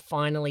and it's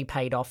finally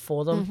paid off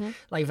for them. Mm-hmm.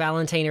 Like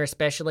Valentina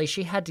especially,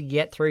 she had to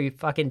get through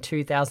fucking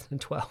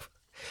 2012.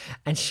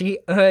 And she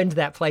earned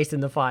that place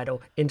in the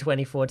final in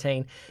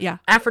 2014. Yeah.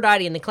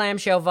 Aphrodite and the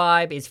Clamshell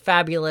Vibe is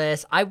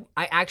fabulous. I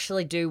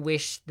actually do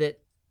wish that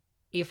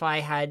if I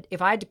had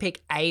to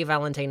pick a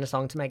Valentina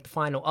song to make the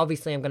final,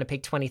 obviously I'm going to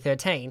pick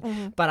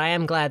 2013, but I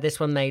am glad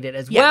this one made it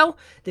as well.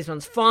 This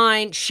one's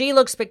fine. She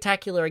looks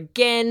spectacular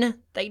again.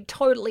 They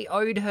totally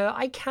owed her.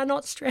 I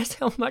cannot stress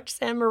how much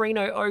San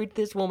Marino owed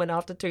this woman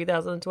after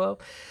 2012.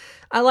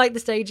 I like the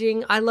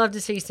staging. I love to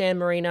see San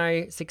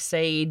Marino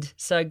succeed.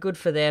 So good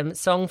for them.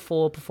 Song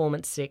 4,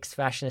 performance 6,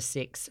 fashion a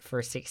 6 for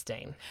a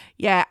 16.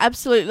 Yeah,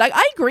 absolutely. Like,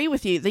 I agree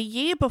with you. The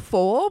year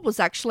before was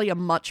actually a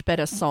much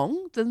better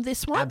song than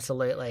this one.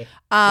 Absolutely.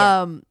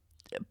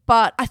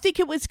 But I think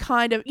it was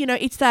kind of,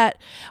 it's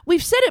that,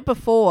 we've said it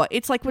before,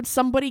 it's like when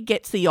somebody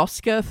gets the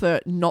Oscar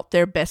for not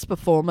their best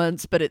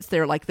performance, but it's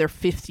their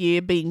 5th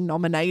year being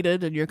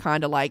nominated, and you're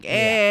kind of like,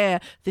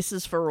 this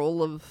is for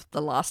all of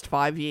the last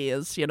 5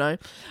 years, Meryl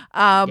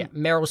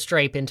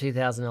Streep in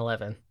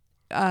 2011.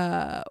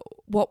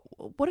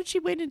 What did she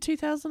win in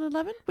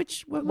 2011?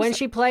 When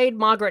she played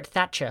Margaret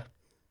Thatcher.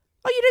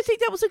 Oh, you don't think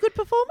that was a good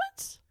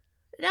performance?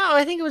 No,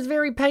 I think it was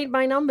very paint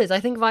by numbers. I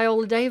think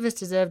Viola Davis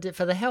deserved it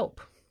for The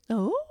Help.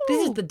 Oh,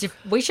 this is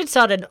we should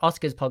start an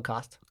Oscars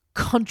podcast.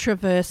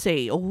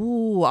 Controversy.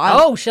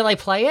 Shall I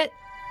play it?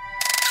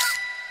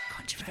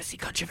 Controversy.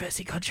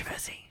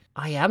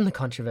 I am the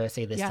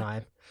controversy this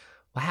time.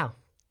 Wow.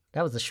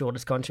 That was the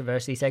shortest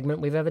controversy segment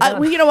we've ever done.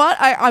 Well, you know what?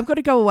 I've got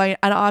to go away,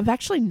 and I've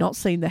actually not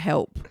seen The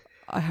Help.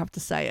 I have to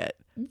say it.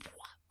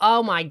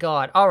 Oh my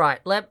God. All right.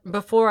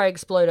 Before I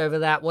explode over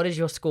that, what is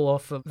your score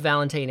for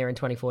Valentina in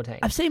 2014?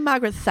 I've seen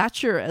Margaret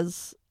Thatcher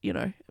as,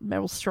 Meryl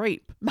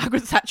Streep.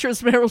 Margaret Thatcher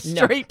as Meryl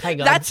Streep.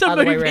 Hang on. That's a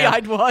movie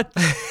I'd watch.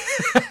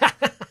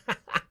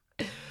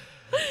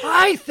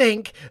 I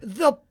think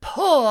the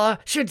poor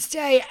should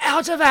stay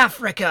out of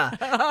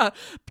Africa.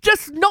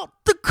 Just not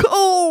the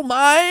coal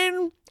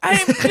mine.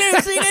 I'm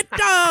closing it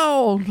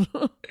down.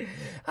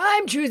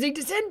 I'm choosing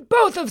to send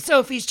both of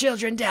Sophie's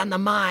children down the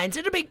mines.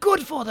 It'll be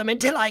good for them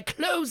until I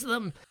close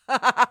them.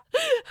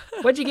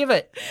 What'd you give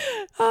it?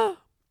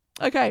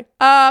 Okay.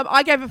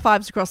 I gave it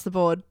 5s across the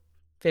board.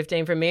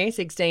 15 from me,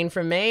 16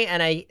 from me,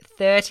 and a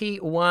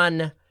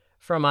 31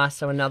 from us.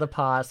 So another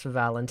pass for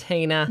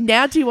Valentina.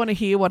 Now do you want to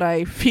hear what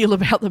I feel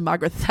about the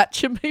Margaret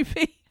Thatcher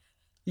movie?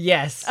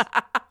 Yes.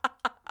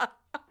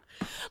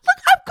 Look,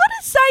 I've got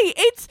to say,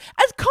 it's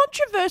as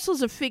controversial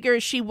as a figure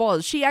as she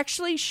was. The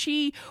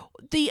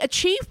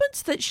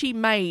achievements that she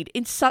made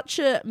in such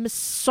a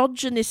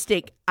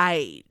misogynistic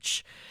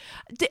age,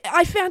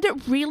 I found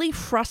it really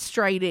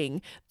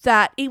frustrating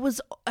that it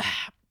was.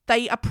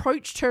 They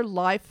approached her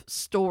life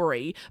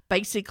story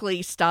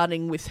basically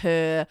starting with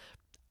her,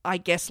 I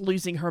guess,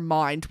 losing her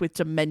mind with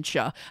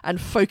dementia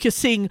and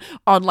focusing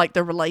on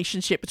the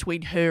relationship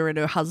between her and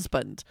her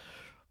husband.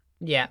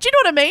 Yeah. Do you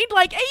know what I mean?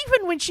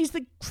 Even when she's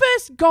the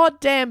first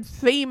goddamn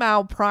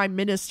female Prime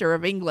Minister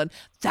of England,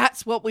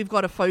 that's what we've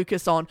got to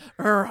focus on.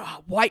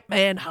 White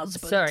man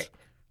husband. Sorry.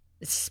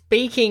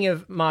 Speaking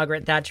of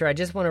Margaret Thatcher, I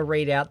just want to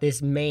read out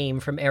this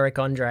meme from Eric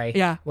Andre.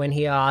 Yeah. When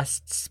he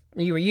asked,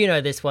 you know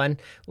this one,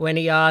 when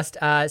he asked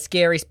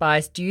Scary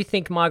Spice, do you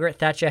think Margaret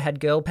Thatcher had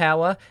girl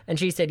power? And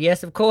she said,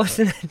 yes, of course.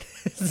 And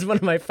this is one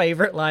of my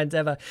favourite lines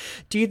ever.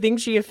 Do you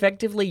think she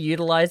effectively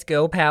utilised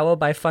girl power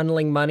by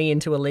funneling money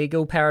into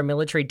illegal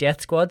paramilitary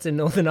death squads in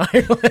Northern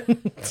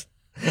Ireland?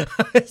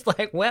 I was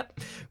like, well,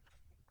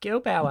 girl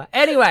power.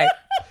 Anyway,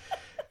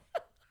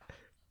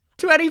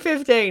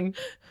 2015.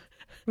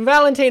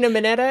 Valentina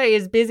Mineta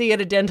is busy at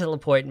a dental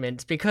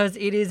appointment because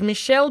it is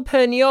Michelle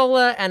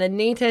Perniola and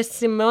Anita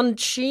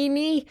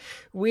Simoncini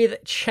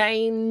with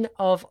Chain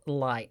of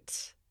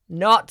Light.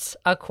 Not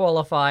a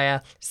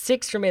qualifier.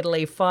 6 from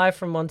Italy, 5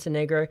 from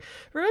Montenegro.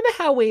 Remember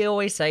how we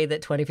always say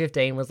that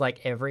 2015 was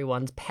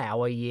everyone's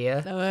power year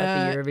at the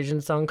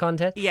Eurovision Song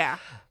Contest? Yeah.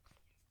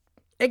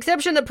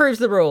 Exception that proves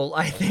the rule,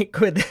 I think.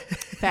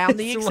 Found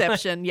the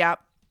exception, yep.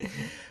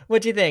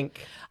 What do you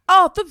think?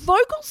 Oh, the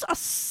vocals are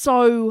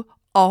so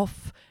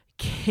off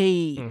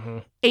key. Mm-hmm.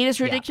 It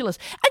is ridiculous.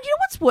 Yeah. And you know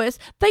what's worse?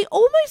 They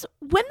almost,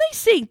 when they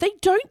sing, they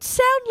don't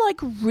sound like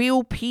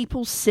real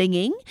people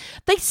singing.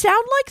 They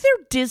sound like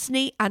they're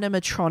Disney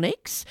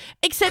animatronics,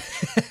 except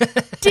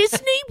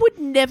Disney would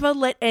never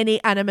let any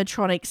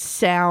animatronics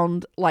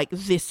sound like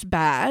this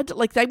bad.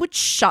 They would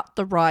shut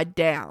the ride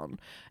down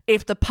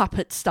if the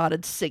puppets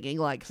started singing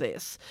like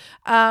this.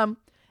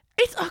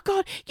 It's, oh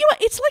God,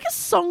 it's like a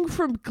song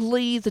from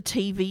Glee, the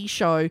TV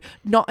show,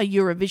 not a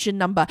Eurovision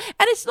number.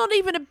 And it's not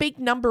even a big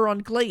number on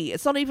Glee.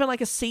 It's not even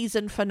like a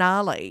season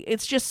finale.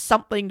 It's just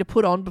something to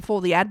put on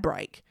before the ad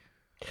break.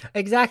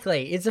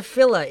 Exactly. It's a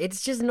filler.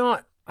 It's just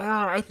not...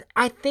 I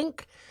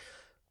think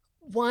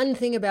one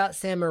thing about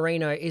San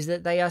Marino is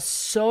that they are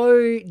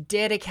so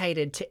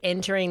dedicated to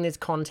entering this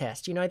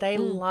contest. They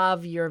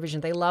love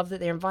Eurovision. They love that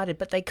they're invited,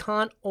 but they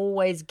can't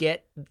always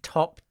get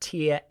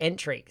top-tier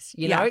entries.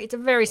 You know, it's a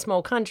very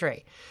small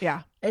country.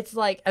 Yeah. It's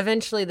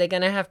eventually they're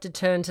going to have to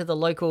turn to the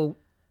local,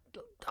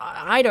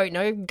 I don't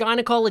know,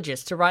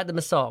 gynecologist to write them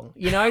a song,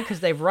 because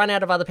they've run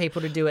out of other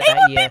people to do it that year.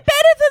 It would be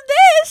better than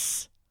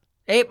this!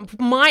 It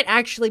might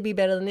actually be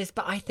better than this,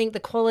 but I think the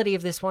quality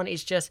of this one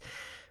is just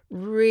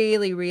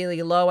really,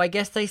 really low. I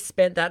guess they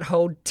spent that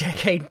whole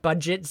decade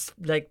budget,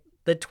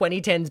 the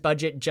 2010s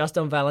budget, just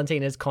on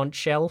Valentina's conch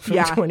shell from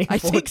 2014. I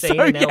think so,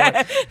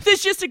 yeah.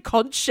 There's just a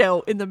conch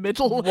shell in the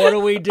middle. What do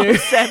we do?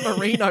 San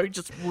Marino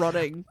just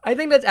rotting. I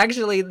think that's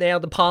actually now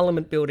the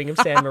Parliament building of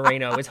San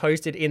Marino is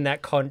hosted in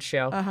that conch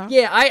shell. Uh-huh.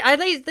 Yeah, I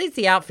think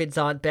the outfits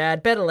aren't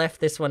bad. Better left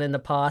this one in the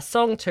past.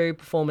 Song 2,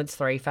 performance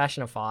 3,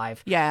 fashion a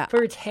 5. Yeah.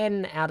 For a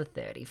 10 out of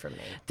 30 from me.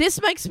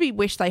 This makes me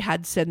wish they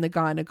had sent the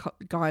gynecologist.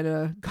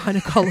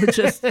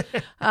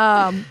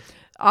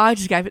 I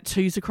just gave it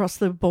 2s across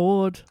the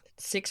board.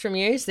 6 from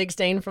you,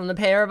 16 from the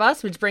pair of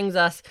us, which brings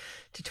us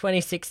to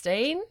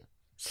 2016.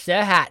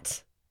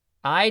 Serhat.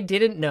 I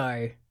didn't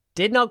know.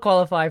 Did not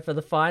qualify for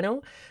the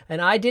final,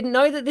 and I didn't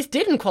know that this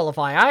didn't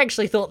qualify. I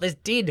actually thought this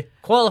did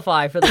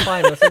qualify for the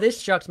final, so this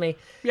shocked me.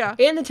 Yeah.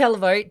 In the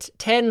televote,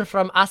 10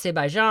 from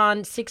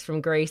Azerbaijan, 6 from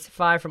Greece,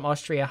 5 from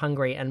Austria,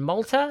 Hungary, and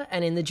Malta.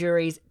 And in the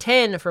juries,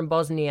 10 from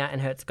Bosnia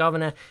and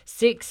Herzegovina,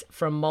 6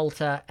 from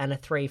Malta, and a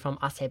 3 from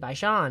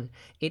Azerbaijan.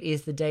 It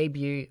is the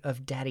debut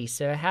of Daddy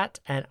Serhat,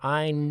 and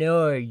I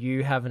know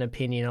you have an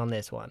opinion on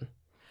this one.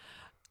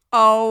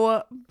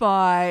 Oh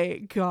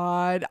my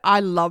God. I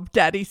love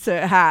Daddy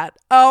Serhat.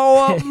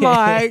 Oh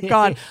my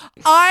God.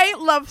 I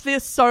love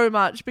this so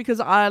much because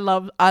I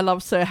love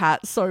Serhat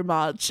so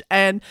much.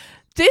 And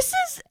this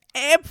is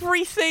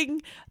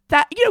everything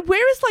that,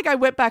 whereas like I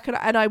went back and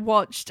I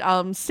watched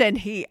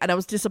Senhi and I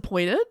was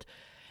disappointed.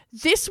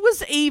 This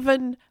was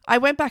even, I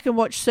went back and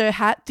watched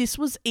Serhat. This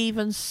was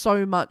even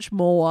so much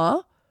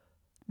more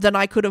than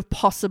I could have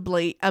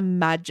possibly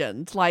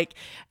imagined. Like,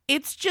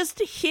 it's just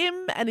him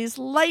and his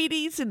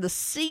ladies in the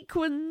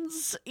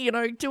sequins,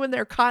 doing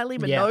their Kylie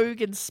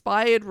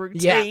Minogue-inspired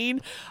routine.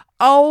 Yeah.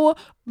 Oh,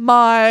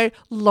 my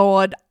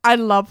Lord. I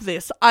love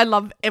this. I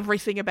love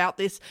everything about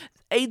this.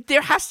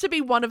 There has to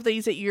be one of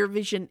these at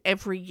Eurovision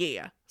every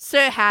year.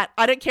 Serhat,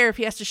 I don't care if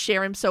he has to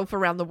share himself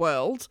around the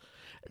world.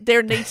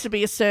 There needs to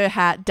be a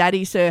Serhat,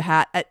 Daddy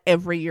Serhat, at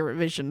every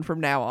Eurovision from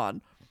now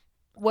on.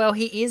 Well,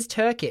 he is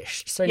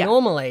Turkish, so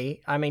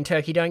normally,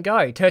 Turkey don't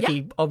go.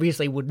 Turkey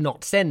obviously would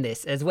not send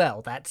this as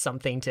well. That's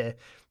something to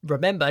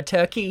remember.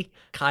 Turkey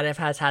kind of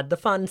has had the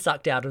fun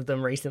sucked out of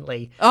them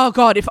recently. Oh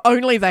God, if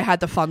only they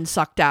had the fun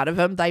sucked out of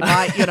them, they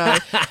might,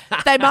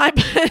 they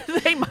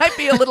might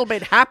be a little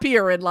bit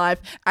happier in life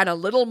and a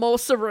little more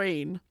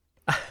serene.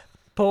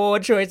 Poor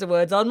choice of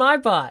words on my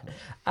part.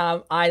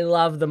 I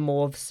love the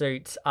mauve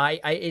suits.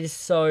 It is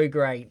so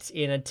great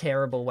in a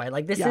terrible way.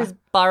 Like, this is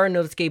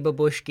Baranovsky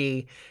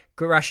Babushki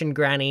Russian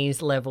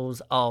grannies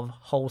levels of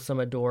wholesome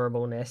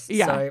adorableness.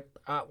 Yeah.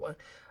 So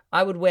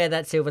I would wear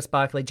that silver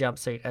sparkly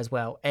jumpsuit as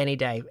well, any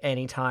day,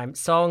 any time.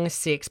 Song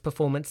 6,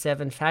 performance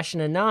 7, fashion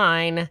a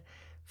 9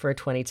 for a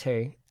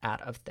 22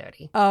 out of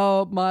 30.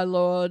 Oh my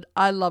Lord,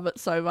 I love it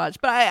so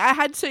much. But I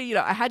had to,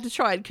 I had to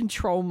try and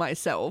control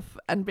myself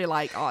and be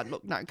like, oh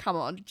look, no, come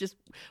on,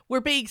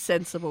 we're being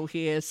sensible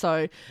here.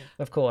 So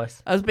of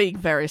course, I was being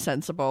very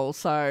sensible.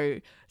 So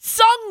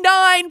song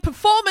 9,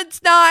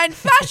 performance 9,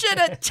 fashion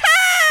a 10.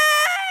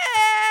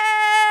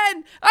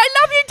 I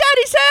love you,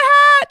 Daddy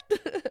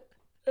Serhat.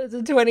 It's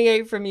a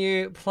 28 from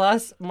you,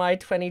 plus my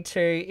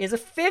 22 is a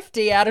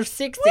 50 out of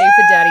 60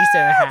 for Daddy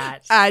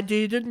Serhat. I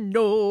didn't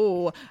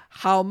know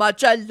how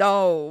much I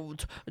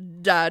loved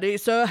Daddy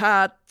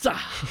Serhat.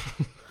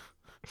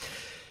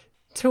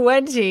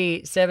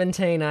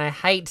 2017, I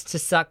hate to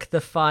suck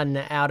the fun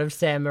out of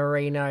San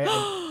Marino.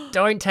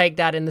 Don't take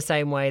that in the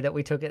same way that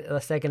we took it a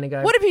second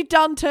ago. What have you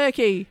done,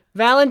 Turkey?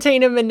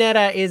 Valentina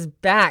Monetta is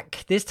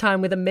back, this time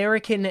with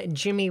American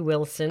Jimmy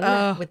Wilson,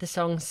 with the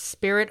song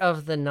Spirit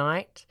of the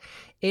Night.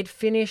 It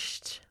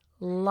finished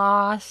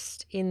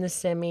last in the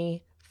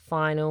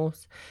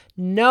semi-finals.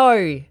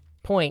 No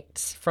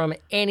points from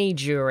any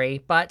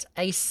jury, but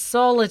a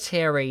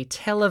solitary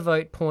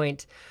televote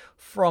point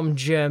from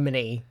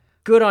Germany.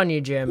 Good on you,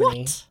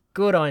 Germany. What?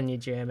 Good on you,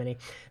 Germany.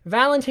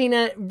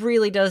 Valentina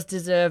really does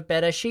deserve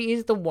better. She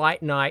is the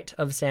white knight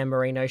of San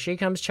Marino. She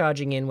comes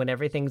charging in when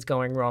everything's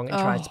going wrong and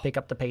tries to pick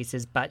up the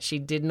pieces, but she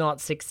did not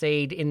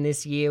succeed in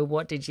this year.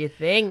 What did you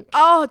think?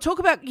 Oh, talk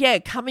about,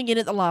 coming in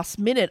at the last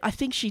minute. I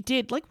think she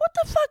did. Like, what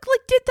the fuck?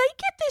 Like, did they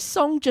get this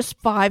song just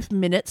 5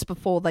 minutes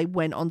before they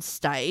went on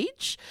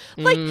stage?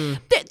 Like,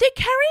 they're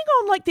carrying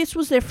on like this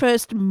was their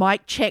first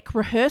mic check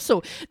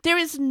rehearsal. There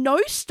is no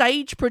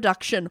stage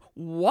production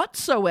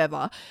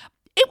whatsoever.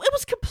 It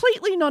was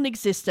completely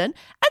non-existent.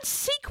 And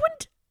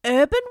sequined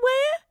urban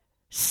wear?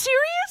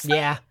 Seriously?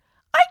 Yeah.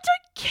 I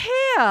don't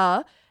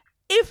care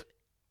if...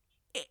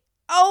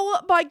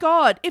 Oh, my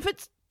God. If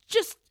it's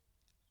just...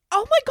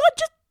 Oh, my God.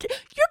 Just...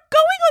 You're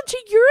going on to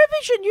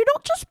Eurovision. You're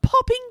not just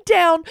popping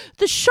down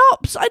the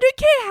shops. I don't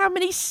care how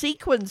many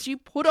sequins you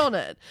put on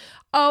it.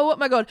 Oh,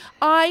 my God.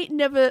 I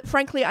never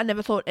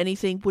thought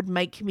anything would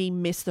make me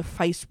miss the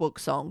Facebook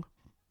song.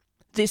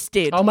 This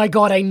did. Oh my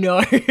God, I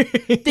know.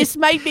 This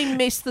made me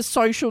miss the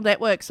Social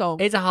Network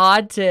song. It's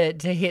hard to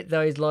hit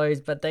those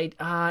lows, but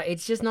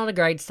it's just not a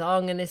great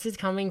song, and this is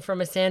coming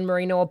from a San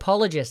Marino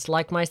apologist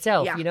like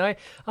myself,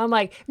 I'm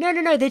like,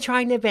 no, they're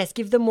trying their best.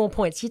 Give them more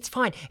points. It's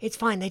fine.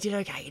 They did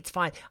okay. It's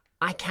fine.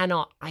 I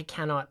cannot.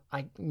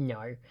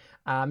 No.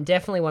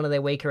 Definitely one of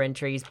their weaker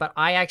entries, but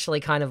I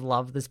actually kind of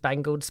love the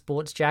spangled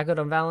sports jacket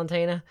on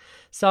Valentina.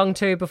 Song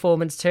 2,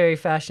 performance 2,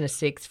 fashion a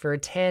 6 for a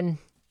 10.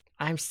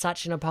 I'm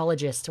such an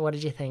apologist. What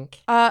did you think?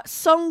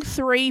 Song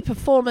 3,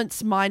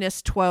 performance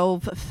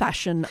 -12,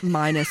 fashion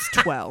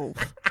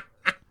 -12.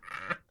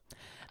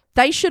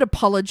 They should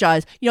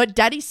apologize.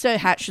 Daddy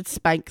Serhat should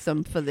spank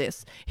them for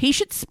this. He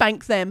should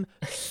spank them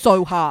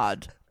so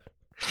hard.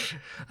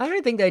 I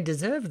don't think they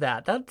deserve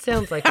that. That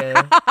sounds like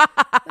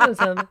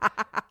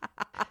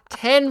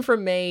 10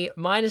 from me,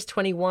 minus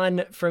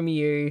 21 from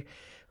you,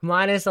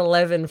 minus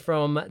 11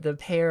 from the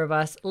pair of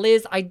us.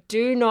 Liz, I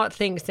do not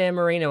think San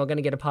Marino are going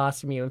to get a pass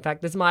from you. In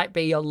fact, this might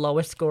be your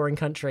lowest scoring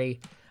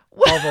country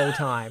of all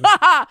time.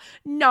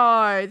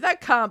 No,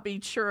 that can't be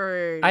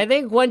true. I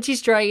think once you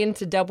stray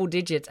into double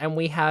digits and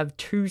we have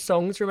 2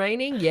 songs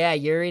remaining, yeah,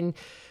 you're in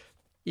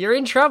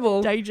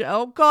trouble. Danger.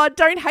 Oh, God,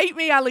 don't hate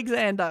me,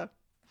 Alexander.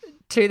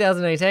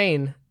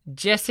 2018,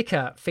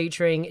 Jessica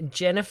featuring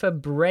Jennifer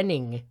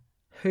Brenning,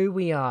 Who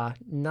We Are,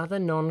 another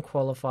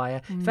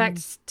non-qualifier. In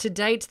fact, to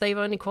date, they've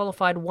only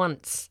qualified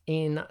once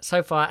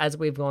so far as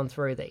we've gone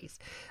through these.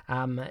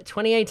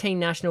 2018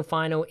 national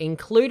final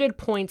included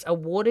points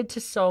awarded to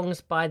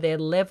songs by their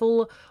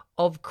level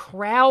of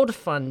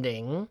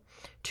crowdfunding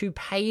to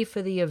pay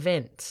for the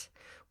event,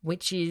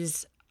 which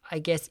is, I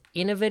guess,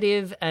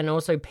 innovative and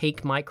also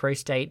peak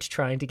microstage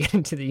trying to get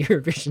into the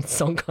Eurovision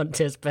Song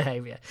Contest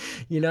behavior.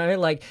 You know,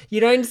 like you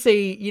don't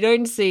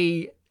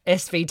see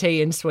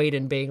SVT in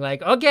Sweden being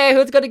like, okay,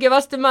 who's going to give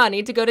us the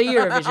money to go to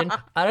Eurovision?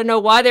 I don't know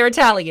why they're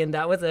Italian.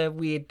 That was a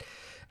weird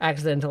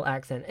accidental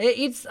accent.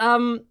 It's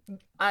 12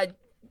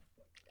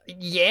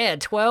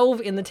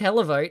 in the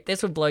televote.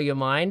 This will blow your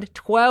mind.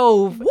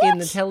 12 in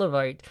the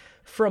televote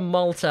from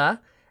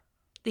Malta.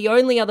 The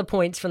only other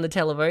points from the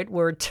televote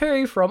were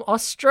 2 from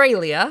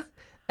Australia,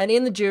 and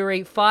in the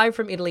jury, 5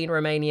 from Italy and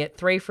Romania,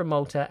 3 from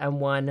Malta, and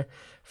 1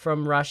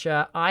 from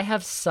Russia. I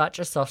have such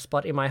a soft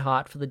spot in my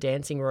heart for the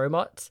dancing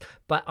robots,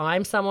 but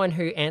I'm someone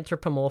who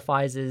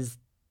anthropomorphizes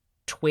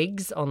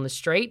twigs on the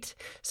street,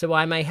 so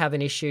I may have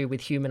an issue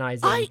with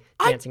humanizing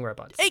dancing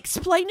robots.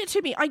 Explain it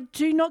to me. I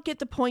do not get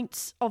the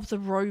points of the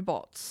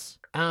robots.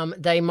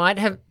 They might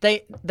have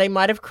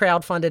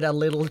crowdfunded a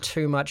little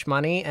too much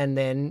money and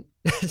then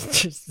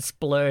just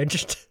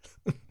splurged.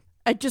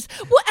 And the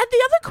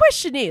other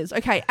question is,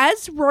 okay,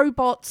 as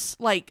robots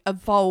like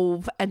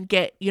evolve and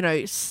get,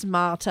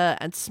 smarter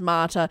and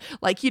smarter,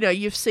 like,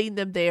 you've seen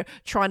them there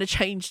trying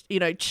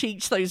to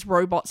teach those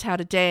robots how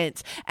to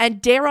dance.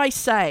 And dare I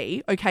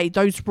say, okay,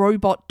 those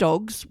robot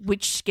dogs,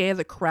 which scare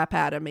the crap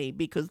out of me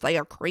because they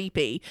are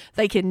creepy,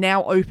 they can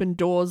now open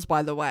doors,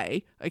 by the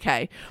way.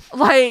 Okay.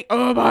 Like,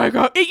 oh my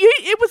God.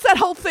 It was that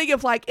whole thing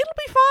of like, it'll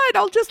be fine.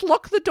 I'll just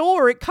lock the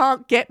door. It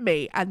can't get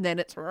me. And then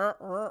it's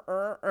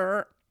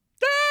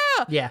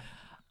yeah.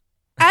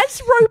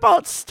 As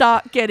robots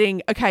start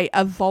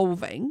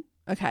evolving,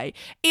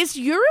 is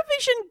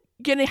Eurovision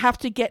going to have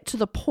to get to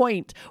the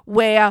point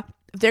where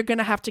they're going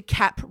to have to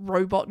cap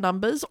robot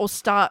numbers or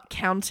start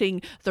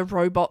counting the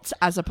robots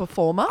as a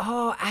performer?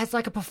 Oh, as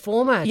like a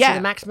performer to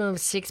the maximum of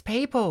 6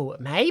 people,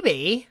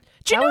 maybe.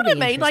 Do you know what I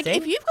mean? Like,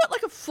 if you've got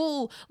like a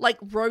full like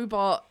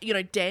robot,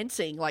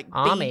 dancing like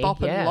Army,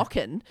 Bebop and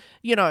Lockin,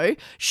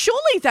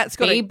 surely that's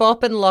got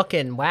Bebop and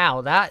Lockin.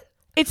 Wow, that.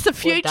 It's the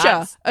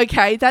future,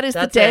 okay? That is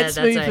the dance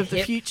move of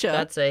the future.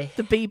 That's the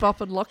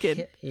Bebop and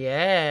Lockin.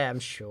 Yeah,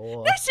 I'm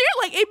sure. No, seriously,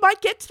 like, it might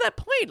get to that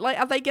point. Like,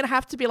 are they going to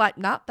have to be like,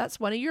 nah,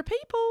 that's one of your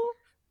people?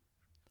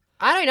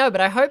 I don't know, but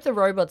I hope the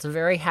robots are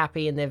very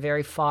happy and they're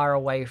very far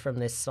away from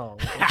this song.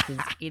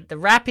 The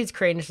rap is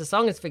cringe, the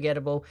song is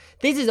forgettable.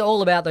 This is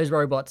all about those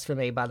robots for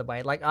me, by the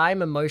way. Like,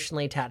 I'm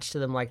emotionally attached to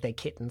them like they're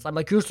kittens. I'm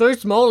like, you're so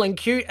small and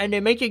cute and they're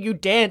making you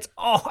dance.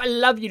 Oh, I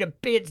love you to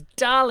bits,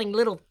 darling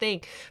little thing.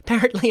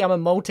 Apparently, I'm a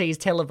Maltese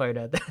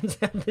televoter. That's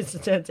how this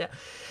turns out.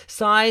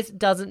 Size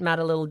doesn't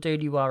matter, little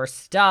dude. You are a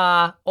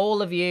star.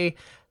 All of you.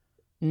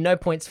 No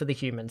points for the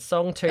humans.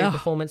 Song 2,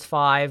 performance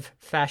 5,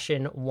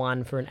 fashion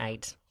 1 for an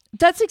 8.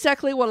 That's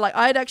exactly what, like,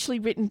 I had actually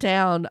written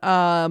down,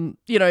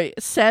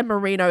 San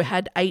Marino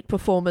had 8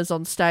 performers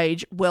on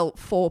stage,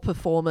 4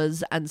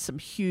 performers and some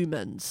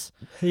humans.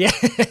 Yeah.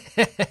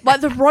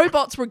 Like, the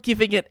robots were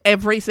giving it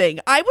everything.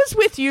 I was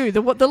with you,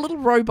 the little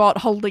robot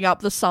holding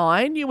up the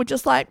sign, you were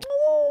just like,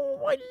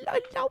 oh, I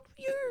love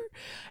you.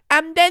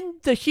 And then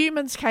the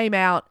humans came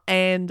out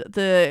and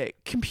the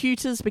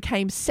computers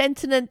became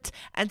sentient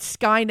and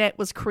Skynet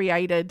was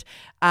created,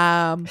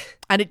 and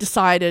it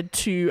decided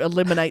to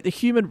eliminate the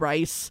human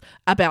race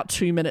about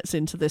 2 minutes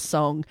into this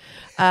song.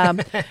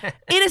 It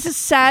is a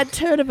sad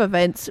turn of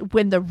events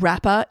when the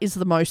rapper is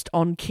the most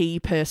on-key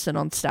person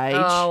on stage.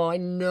 Oh, I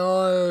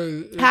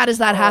know. How does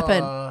that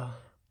happen?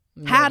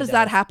 How does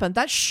that happen?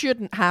 That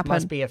shouldn't happen.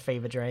 Must be a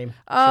fever dream.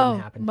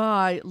 Oh,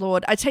 my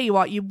Lord. I tell you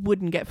what, you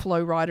wouldn't get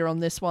Flow Rider on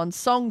this one.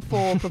 Song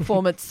 4,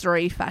 performance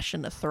 3,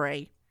 fashion a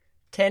 3.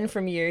 10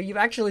 from you. You've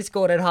actually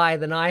scored it higher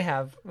than I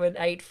have. With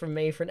 8 from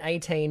me for an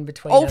 18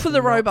 between all for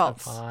the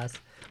robots.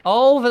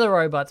 All for the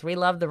robots. We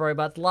love the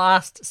robots.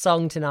 Last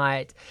song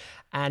tonight.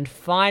 And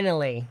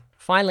finally,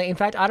 in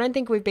fact, I don't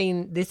think we've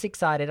been this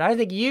excited. I don't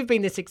think you've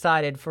been this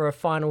excited for a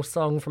final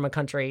song from a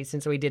country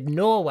since we did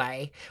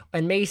Norway,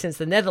 and me since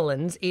the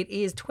Netherlands. It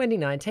is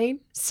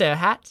 2019.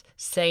 Serhat,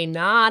 Say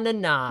Na Na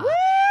Na.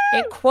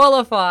 It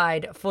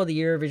qualified for the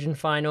Eurovision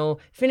final,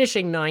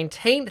 finishing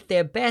 19th,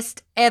 their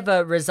best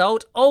ever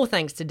result, all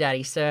thanks to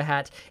Daddy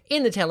Serhat.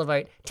 In the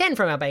televote, 10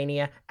 from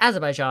Albania,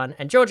 Azerbaijan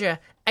and Georgia,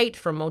 8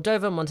 from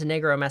Moldova,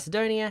 Montenegro and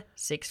Macedonia,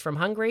 6 from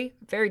Hungary,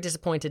 very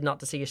disappointed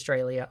not to see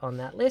Australia on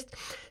that list,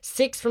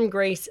 6 from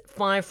Greece,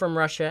 5 from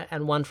Russia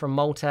and 1 from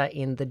Malta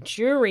in the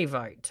jury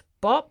vote.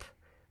 Bop,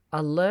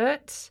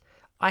 alert.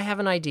 I have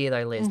an idea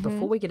though, Liz.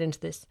 Before we get into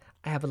this,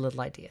 I have a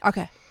little idea.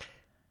 Okay.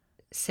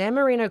 San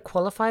Marino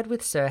qualified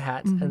with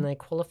Serhat and they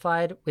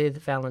qualified with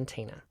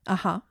Valentina.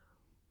 Uh-huh.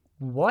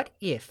 What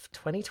if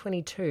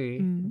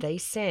 2022 they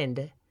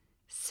send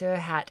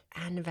Serhat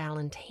and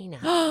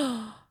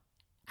Valentina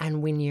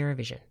and win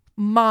Eurovision?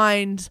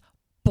 Mind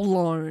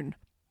blown.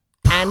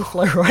 And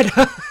Flo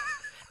Rida.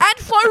 And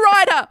Flo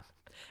Rida.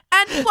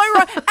 And Flo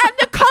Rida. And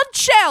the conch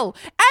shell.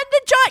 And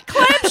the giant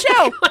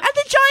clamshell. And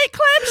the giant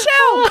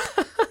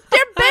clamshell.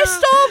 They're best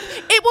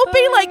of. It will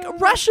be like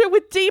Russia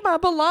with Dima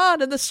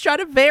Bilan and the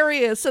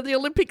Stradivarius and the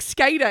Olympic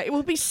skater. It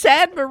will be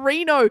San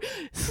Marino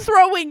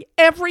throwing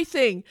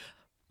everything.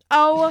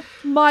 Oh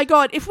my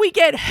God. If we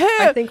get her.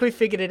 I think we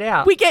figured it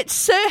out. We get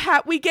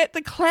Serhat. We get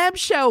the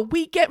clamshell.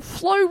 We get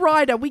Flo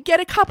Rida. We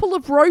get a couple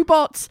of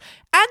robots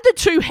and the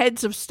 2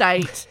 heads of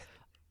state.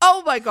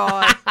 Oh my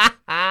God.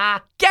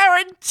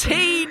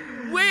 Guaranteed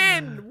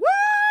win.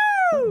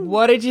 Woo!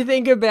 What did you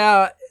think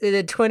about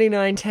the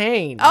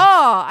 2019?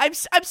 Oh, I'm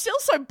still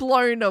so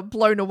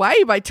blown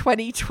away by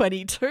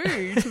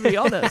 2022, to be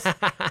honest.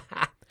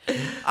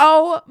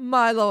 Oh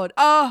my Lord.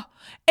 Oh,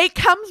 it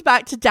comes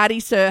back to Daddy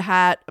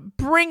Serhat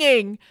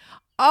bringing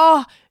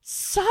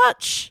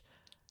such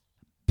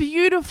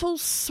beautiful,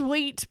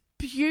 sweet,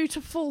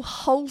 beautiful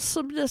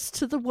wholesomeness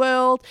to the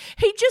world.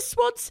 He just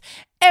wants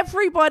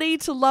everybody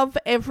to love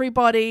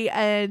everybody,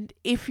 and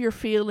if you're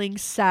feeling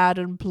sad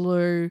and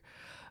blue,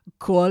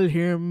 call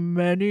him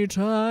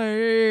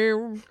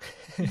anytime.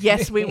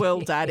 Yes, we will,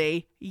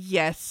 Daddy.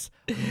 Yes,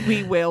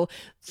 we will.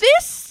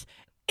 This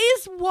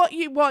is what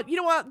you want. You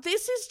know what?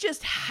 This is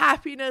just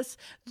happiness.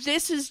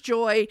 This is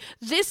joy.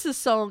 This is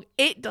song.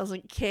 It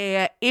doesn't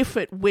care if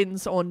it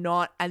wins or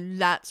not, and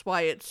that's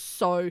why it's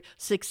so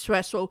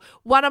successful.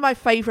 One of my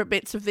favorite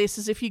bits of this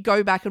is if you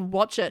go back and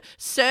watch it,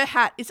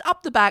 Serhat is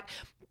up the back.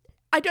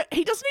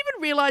 He doesn't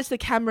even realize the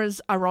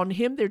cameras are on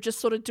him. They're just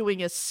sort of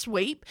doing a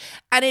sweep.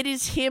 And it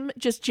is him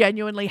just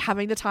genuinely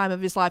having the time of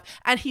his life.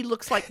 And he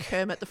looks like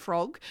Kermit the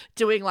Frog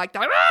doing like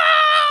the...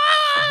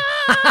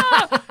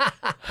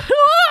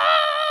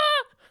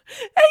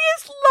 He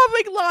is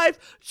loving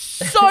life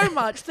so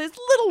much. There's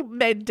little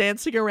men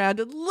dancing around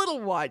in little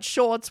white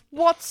shorts.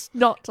 What's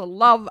not to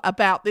love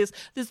about this?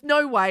 There's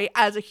no way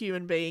as a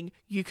human being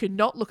you could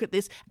not look at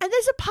this. And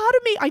there's a part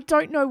of me, I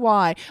don't know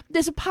why,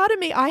 there's a part of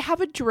me, I have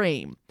a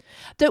dream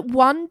that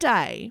one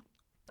day,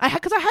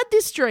 because I had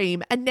this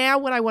dream, and now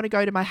when I want to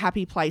go to my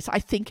happy place, I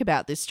think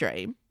about this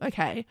dream,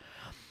 okay?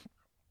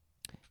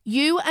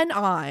 You and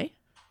I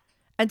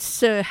and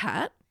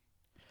Serhat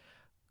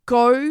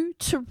go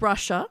to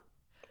Russia,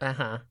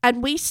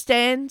 and we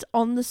stand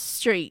on the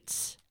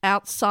streets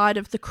outside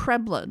of the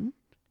Kremlin,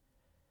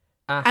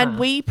 and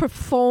we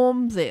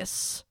perform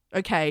this,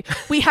 okay?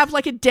 We have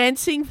like a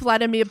dancing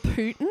Vladimir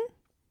Putin,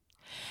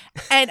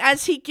 and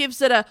as he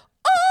gives it a,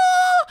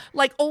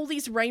 like all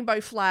these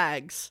rainbow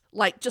flags,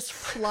 like just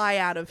fly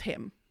out of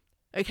him,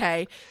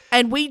 okay?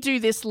 And we do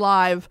this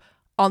live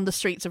on the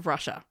streets of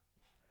Russia.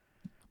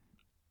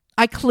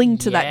 I cling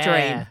to that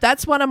dream.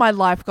 That's one of my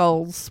life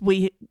goals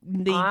we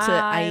need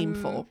to aim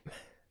for.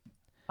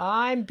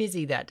 I'm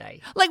busy that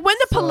day. Like when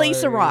the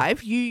police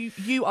arrive,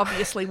 you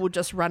obviously will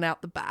just run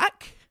out the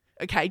back.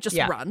 Okay, just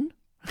run.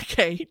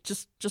 Okay,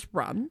 just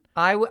run.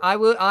 I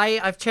will.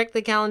 I've checked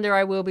the calendar.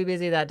 I will be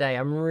busy that day.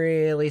 I'm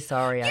really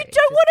sorry. You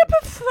don't want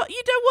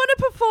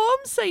to perform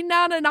 "Say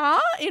Na Na Na"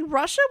 in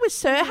Russia with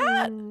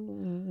Serhat?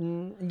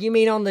 You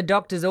mean on the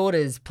doctor's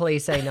orders?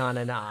 Please say "Na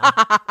Na Na,"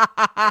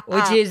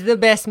 which is the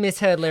best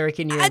misheard lyric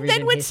in Eurovision And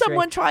then when history.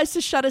 someone tries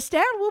to shut us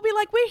down, we'll be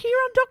like, "We're here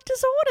on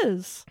doctor's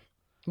orders."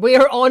 We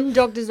are on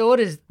doctor's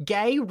orders.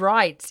 Gay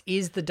rights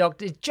is the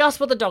doctor. Just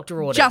what the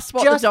doctor ordered. Just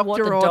what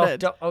the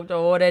doctor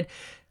ordered.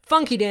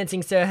 Funky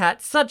dancing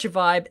Serhat, such a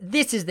vibe.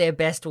 This is their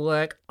best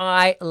work.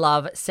 I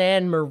love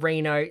San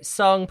Marino.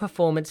 Song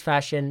performance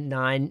fashion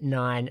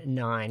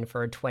 999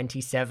 for a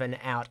 27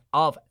 out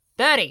of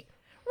 30.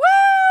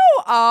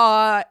 Woo!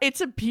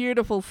 It's a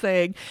beautiful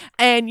thing.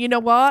 And you know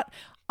what?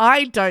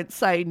 I don't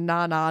say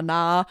na na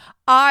na.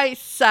 I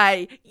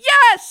say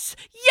yes,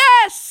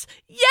 yes,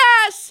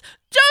 yes.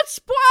 Deux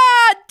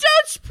pois,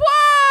 deux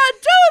pois,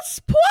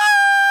 deux pois.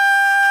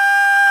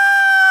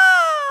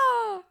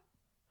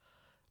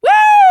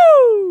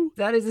 Woo!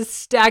 That is a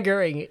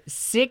staggering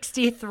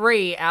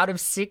 63 out of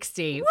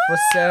 60 for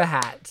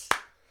Serhat.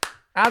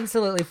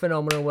 Absolutely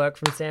phenomenal work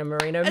from San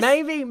Marino.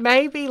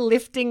 Maybe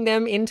lifting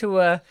them into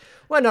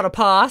not a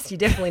pass. You're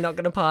definitely not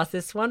going to pass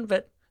this one,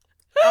 but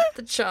up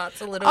the charts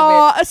a little bit.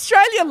 Oh,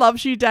 Australia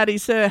loves you, Daddy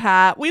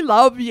Serhat. We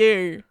love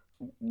you.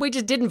 we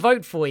just didn't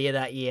vote for you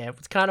that year. It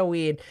was kind of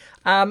weird.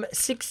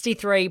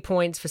 63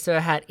 points for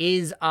Serhat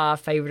is our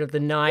favourite of the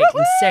night. Woo-hoo!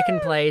 In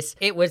second place,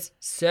 it was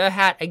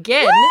Serhat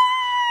again.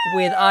 Woo!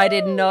 With I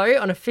Didn't Know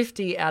on a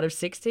 50 out of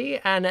 60.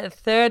 And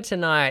third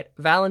tonight,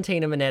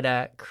 Valentina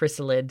Monetta,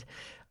 Chrysalid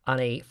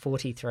on a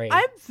 43.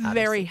 I'm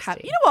very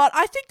happy. You know what?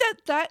 I think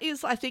that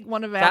is,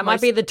 one of our That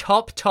might be the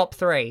top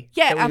three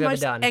that we've ever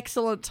done.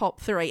 Excellent top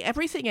three.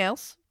 Everything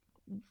else,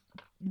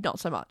 not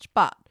so much,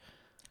 but...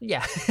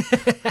 Yeah.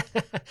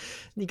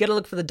 You got to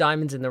look for the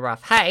diamonds in the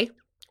rough. Hey,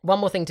 one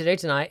more thing to do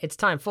tonight. It's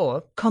time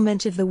for...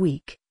 Comment of the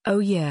Week. Oh,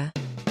 yeah.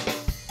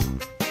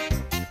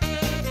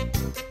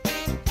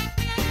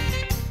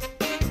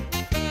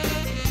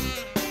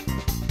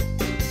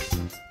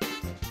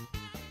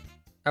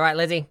 All right,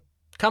 Lizzie.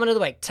 Comment of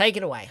the week. Take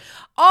it away.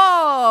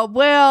 Oh,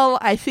 well,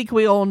 I think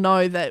we all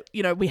know that,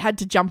 we had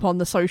to jump on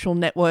The Social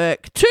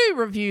Network to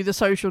review The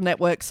Social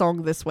Network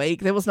song this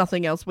week. There was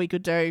nothing else we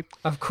could do.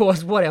 Of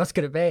course. What else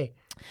could it be?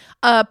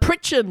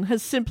 Pritchin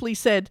has simply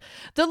said,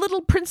 the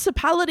little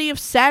principality of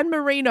San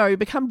Marino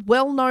become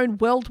well known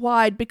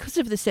worldwide because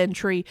of this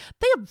entry.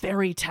 They are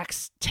very tech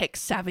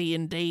savvy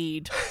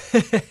indeed.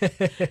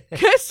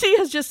 Kirsty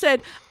has just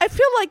said, I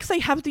feel like they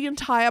have the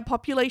entire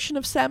population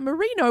of San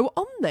Marino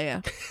on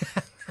there.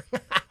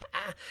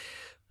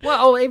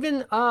 Well,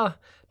 even, but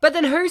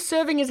then who's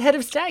serving as head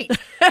of state?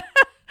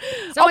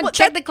 Someone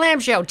check the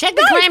clamshell. Check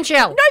the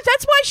clamshell. No,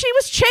 that's why she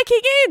was checking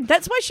in.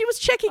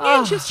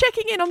 She was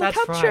checking in on the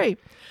country.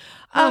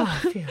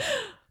 Right.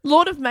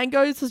 Lord of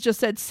Mangoes has just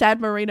said San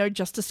Marino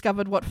just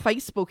discovered what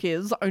Facebook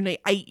is only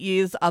 8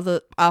 years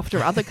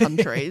after other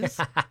countries.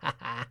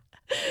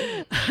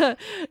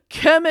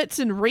 Kermit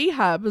in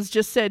Rehab has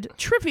just said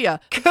trivia.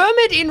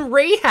 Kermit in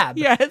Rehab?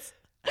 Yes.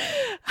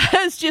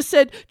 Has just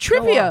said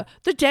trivia.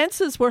 The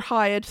dancers were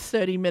hired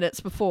 30 minutes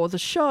before the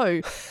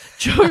show.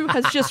 Joe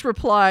has just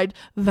replied,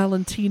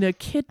 Valentina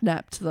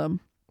kidnapped them.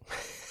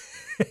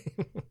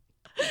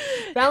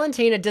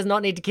 Valentina does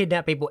not need to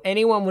kidnap people.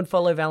 Anyone would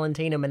follow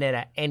Valentina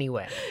Monetta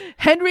anywhere.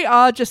 Henry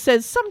R. just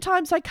says,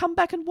 sometimes I come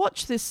back and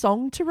watch this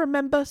song to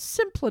remember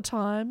simpler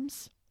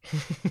times.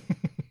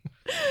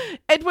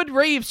 Edward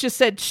Reeves just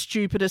said,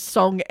 stupidest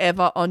song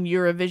ever on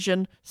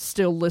Eurovision.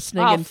 Still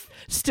listening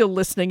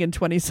in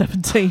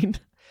 2017.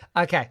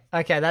 Okay,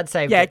 that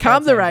saved it. Yeah,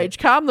 calm the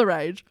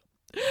rage.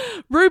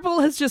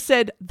 Rubel has just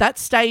said, that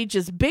stage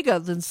is bigger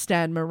than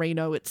Stan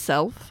Marino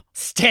itself.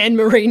 Stan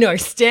Marino.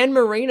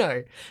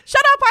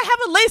 Shut up, I have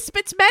a lisp,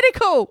 it's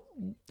medical.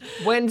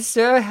 When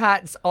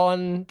Serhat's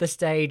on the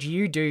stage,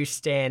 you do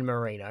Stan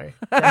Marino.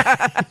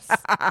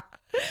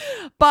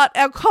 But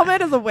our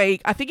comment of the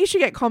week, I think you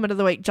should get comment of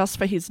the week just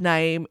for his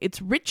name.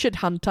 It's Richard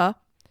Hunter.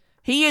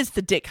 He is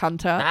the Dick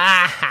Hunter.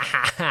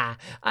 I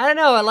don't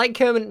know. I like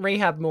Kermit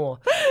Rehab more.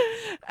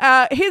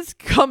 His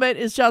comment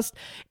is just,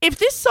 if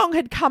this song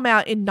had come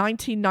out in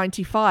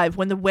 1995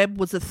 when the web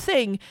was a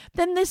thing,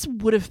 then this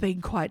would have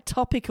been quite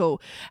topical.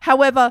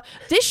 However,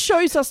 this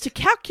shows us to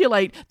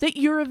calculate that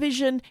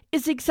Eurovision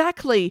is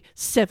exactly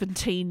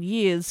 17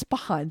 years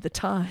behind the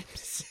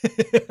times.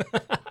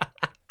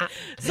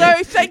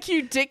 So thank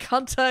you, Dick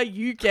Hunter.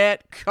 You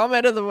get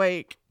comment of the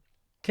week.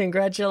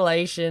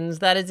 Congratulations.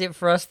 That is it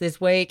for us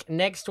this week.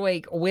 Next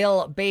week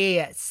will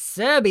be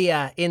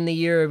Serbia in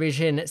the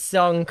Eurovision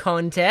Song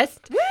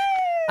Contest.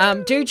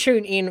 Do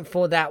tune in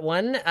for that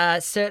one.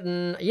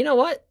 You know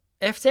what?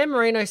 If San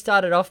Marino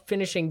started off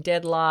finishing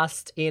dead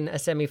last in a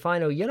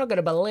semi-final, you're not going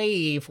to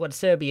believe what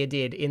Serbia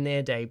did in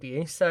their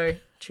debut. So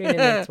tune in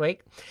next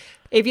week.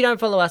 If you don't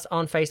follow us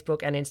on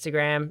Facebook and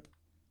Instagram,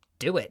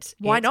 do it.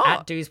 Why not?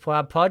 At Dues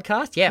Pod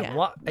Podcast. Yeah.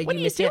 What are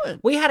you doing?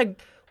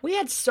 We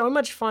had so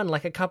much fun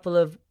like a couple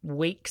of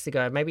weeks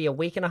ago, maybe a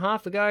week and a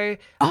half ago,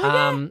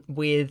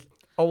 with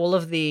all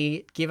of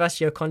the give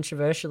us your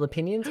controversial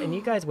opinions, and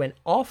you guys went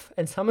off,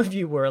 and some of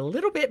you were a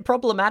little bit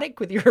problematic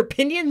with your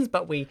opinions,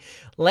 but we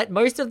let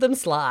most of them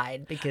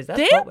slide because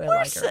that's what we're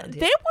like around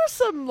here. There were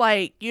some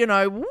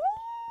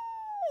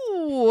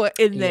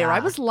in there. I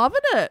was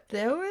loving it.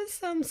 There was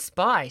some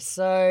spice,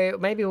 so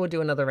maybe we'll do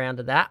another round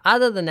of that.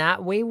 Other than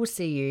that, we will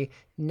see you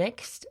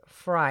next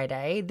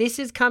Friday. This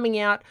is coming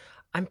out,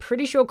 I'm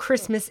pretty sure,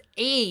 Christmas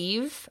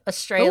Eve,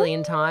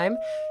 Australian time.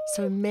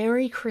 So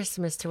Merry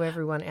Christmas to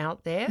everyone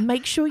out there.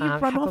 Make sure you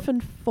run off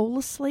and fall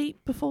asleep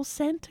before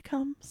Santa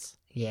comes.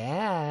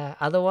 Yeah.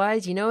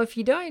 Otherwise, if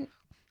you don't,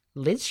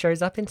 Liz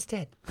shows up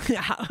instead.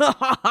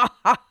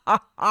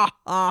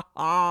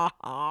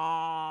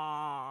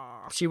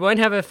 She won't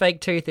have her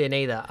fake tooth in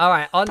either. All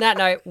right. On that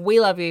note,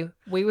 we love you.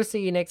 We will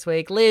see you next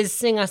week. Liz,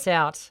 sing us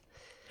out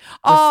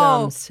with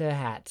some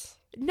Serhat.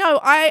 No,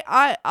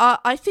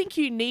 I think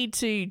you need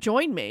to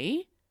join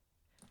me.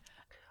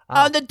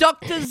 On the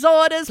doctor's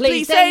orders,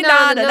 please say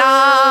na na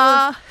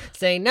na.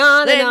 Say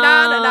na na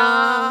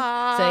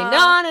na. Say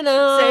na na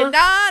na. Say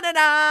na na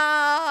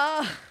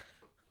na.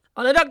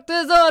 On the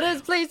doctor's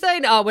orders, please say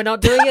no. Oh, we're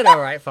not doing it? All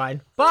right,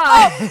 fine.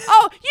 Bye.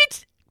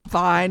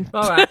 Fine.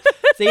 All right.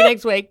 See you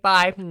next week.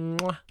 Bye.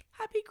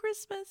 Happy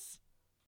Christmas.